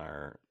games on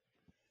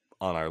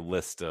our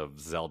list of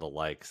Zelda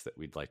likes that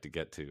we'd like to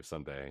get to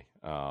someday.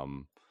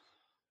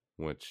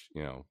 Which,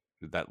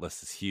 that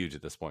list is huge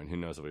at this point. Who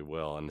knows if we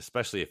will, and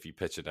especially if you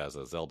pitch it as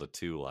a Zelda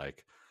 2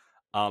 like.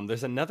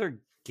 There's another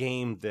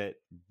game that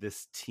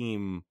this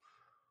team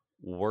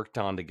worked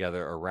on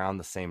together around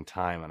the same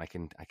time, and I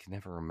can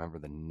never remember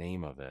the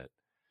name of it.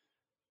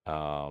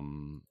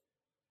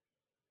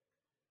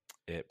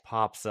 It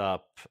pops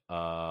up.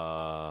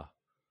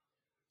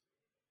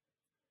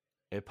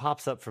 It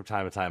pops up from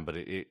time to time, but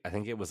I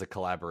think it was a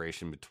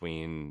collaboration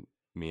between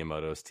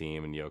Miyamoto's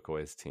team and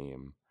Yokoi's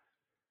team.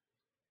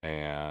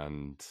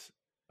 And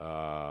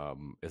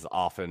is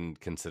often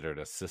considered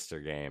a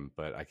sister game,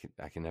 but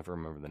I can never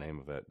remember the name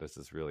of it. This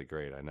is really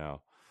great. I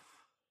know.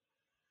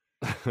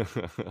 I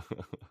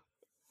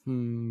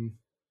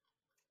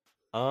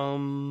don't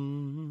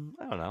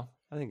know.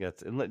 I think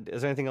that's.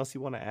 Is there anything else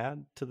you want to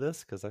add to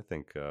this? Because I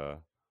think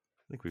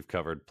we've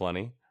covered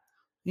plenty.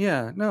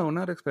 Yeah, no,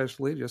 not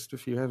especially. Just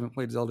if you haven't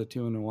played Zelda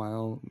 2 in a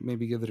while,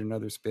 maybe give it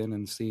another spin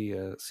and see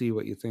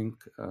what you think.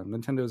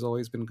 Nintendo's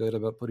always been good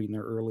about putting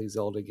their early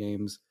Zelda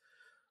games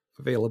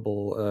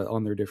available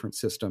on their different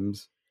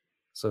systems,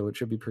 so it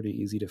should be pretty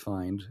easy to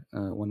find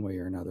one way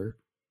or another.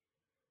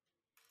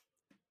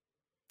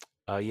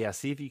 Yeah,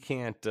 see if you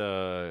can't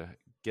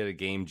get a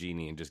Game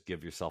Genie and just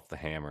give yourself the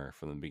hammer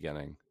from the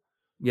beginning.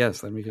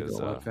 Yes, then we could go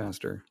a lot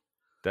faster.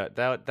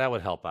 That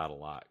would help out a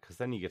lot, because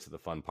then you get to the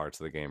fun parts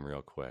of the game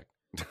real quick.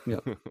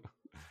 Yep.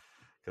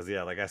 Because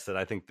yeah, like I said,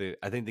 I think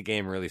the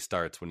game really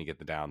starts when you get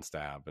the down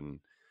stab, and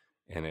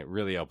it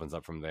really opens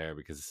up from there.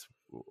 Because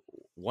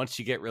once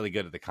you get really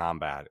good at the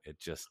combat,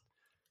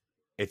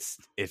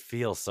 it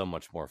feels so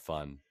much more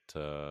fun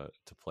to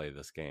play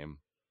this game.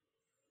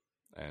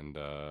 And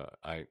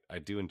I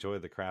do enjoy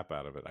the crap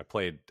out of it. I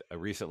played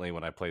recently,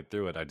 when I played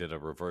through it, I did a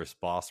reverse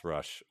boss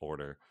rush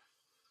order.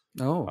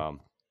 Oh,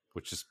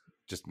 which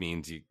just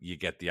means you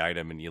get the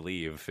item and you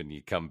leave and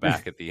you come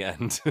back at the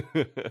end.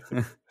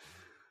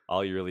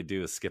 All you really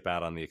do is skip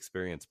out on the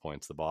experience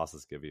points the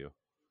bosses give you,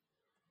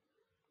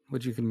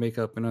 which you can make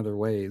up in other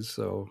ways.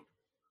 So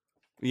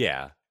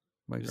yeah,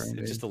 it's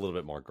just a little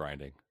bit more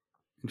grinding.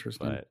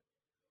 Interesting. But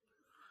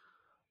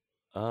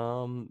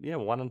yeah,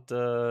 why don't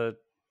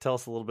tell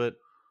us a little bit,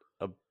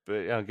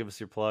 give us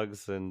your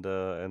plugs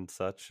and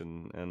such,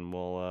 and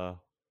we'll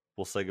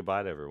say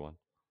goodbye to everyone.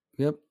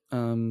 Yep.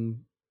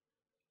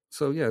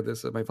 So yeah,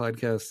 this is my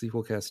podcast,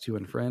 Sequelcast 2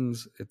 and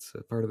Friends. It's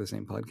a part of the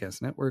same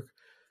podcast network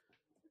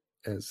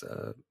as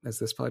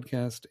this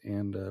podcast,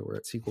 and we're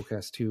at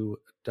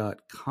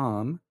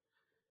sequelcast2.com.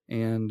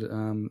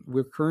 And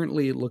we're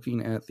currently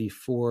looking at the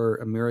 4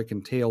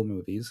 American Tail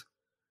movies.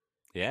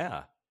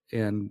 Yeah.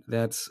 And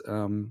that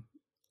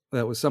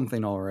was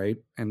something, all right.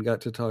 And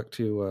got to talk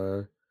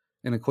to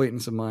an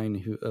acquaintance of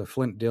mine,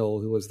 Flint Dill,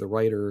 who was the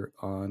writer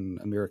on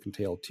American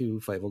Tail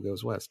 2, Fievel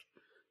Goes West.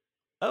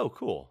 Oh,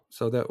 cool.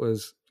 So that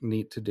was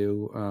neat to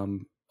do.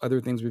 Other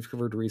things we've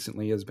covered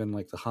recently has been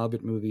like the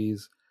Hobbit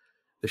movies,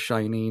 The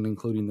Shining,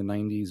 including the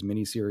 90s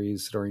miniseries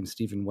starring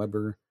Steven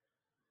Weber.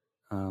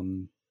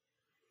 Kind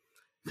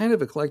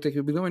of eclectic.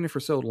 We've been going there for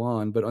so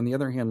long, but on the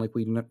other hand, like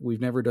we've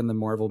never done the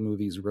Marvel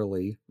movies,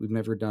 really. We've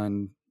never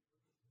done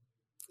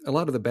a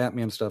lot of the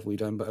Batman stuff we've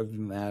done, but other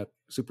than that,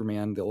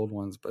 Superman, the old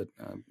ones, but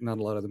not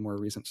a lot of the more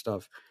recent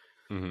stuff.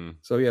 Mm-hmm.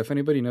 So yeah, if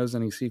anybody knows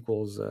any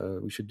sequels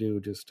we should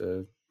do, just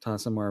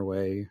toss them our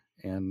way,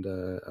 and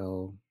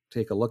I'll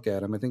take a look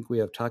at them. I think we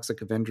have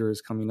Toxic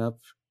Avengers coming up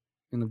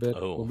in a bit.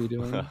 Oh. We'll be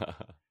doing.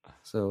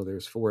 So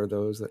there's 4 of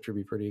those that should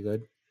be pretty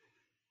good.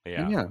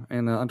 Yeah.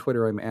 And on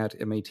Twitter I'm at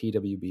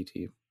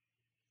MATWBT.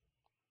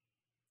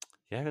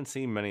 Yeah, I haven't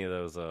seen many of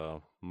those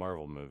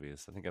Marvel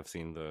movies. I think I've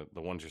seen the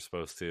ones you're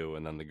supposed to,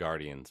 and then the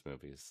Guardians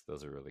movies.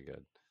 Those are really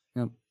good.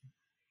 Yep.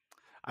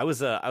 I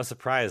was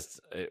surprised.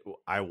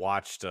 I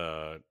watched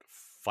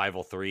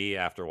 503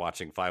 after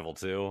watching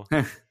 502,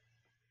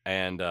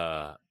 and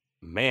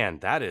man,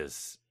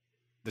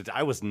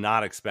 I was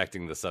not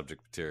expecting the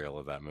subject material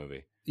of that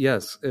movie.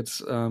 Yes,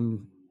 it's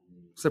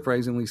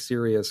surprisingly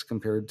serious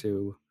compared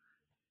to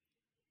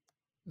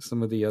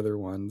some of the other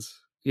ones.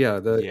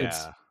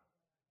 It's,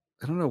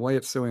 I don't know why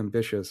it's so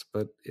ambitious,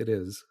 but it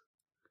is.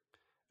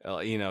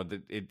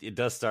 It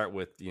does start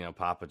with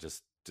Papa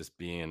just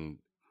being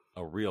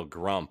a real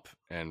grump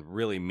and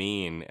really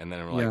mean, and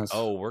then we're like,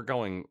 oh, we're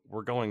going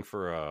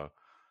for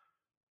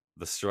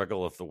the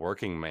struggle of the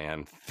working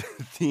man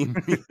theme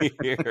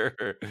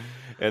here,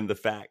 and the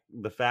fat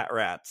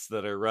rats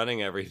that are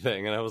running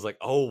everything, and I was like,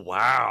 oh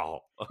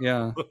wow,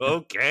 yeah,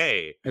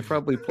 okay. It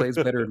probably plays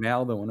better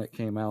now than when it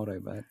came out, I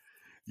bet.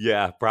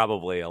 Yeah,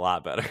 probably a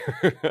lot better.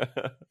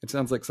 It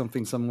sounds like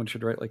something someone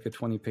should write like a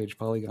 20-page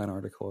Polygon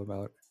article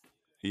about.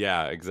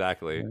 Yeah,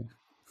 exactly.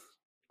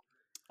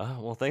 Yeah.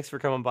 Well, thanks for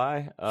coming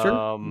by.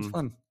 Sure, it's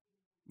fun.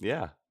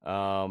 Yeah.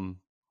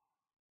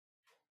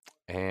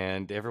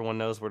 And everyone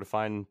knows where to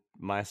find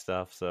my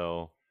stuff,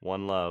 so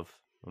one love,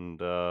 and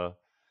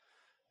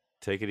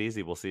take it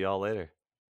easy. We'll see y'all later.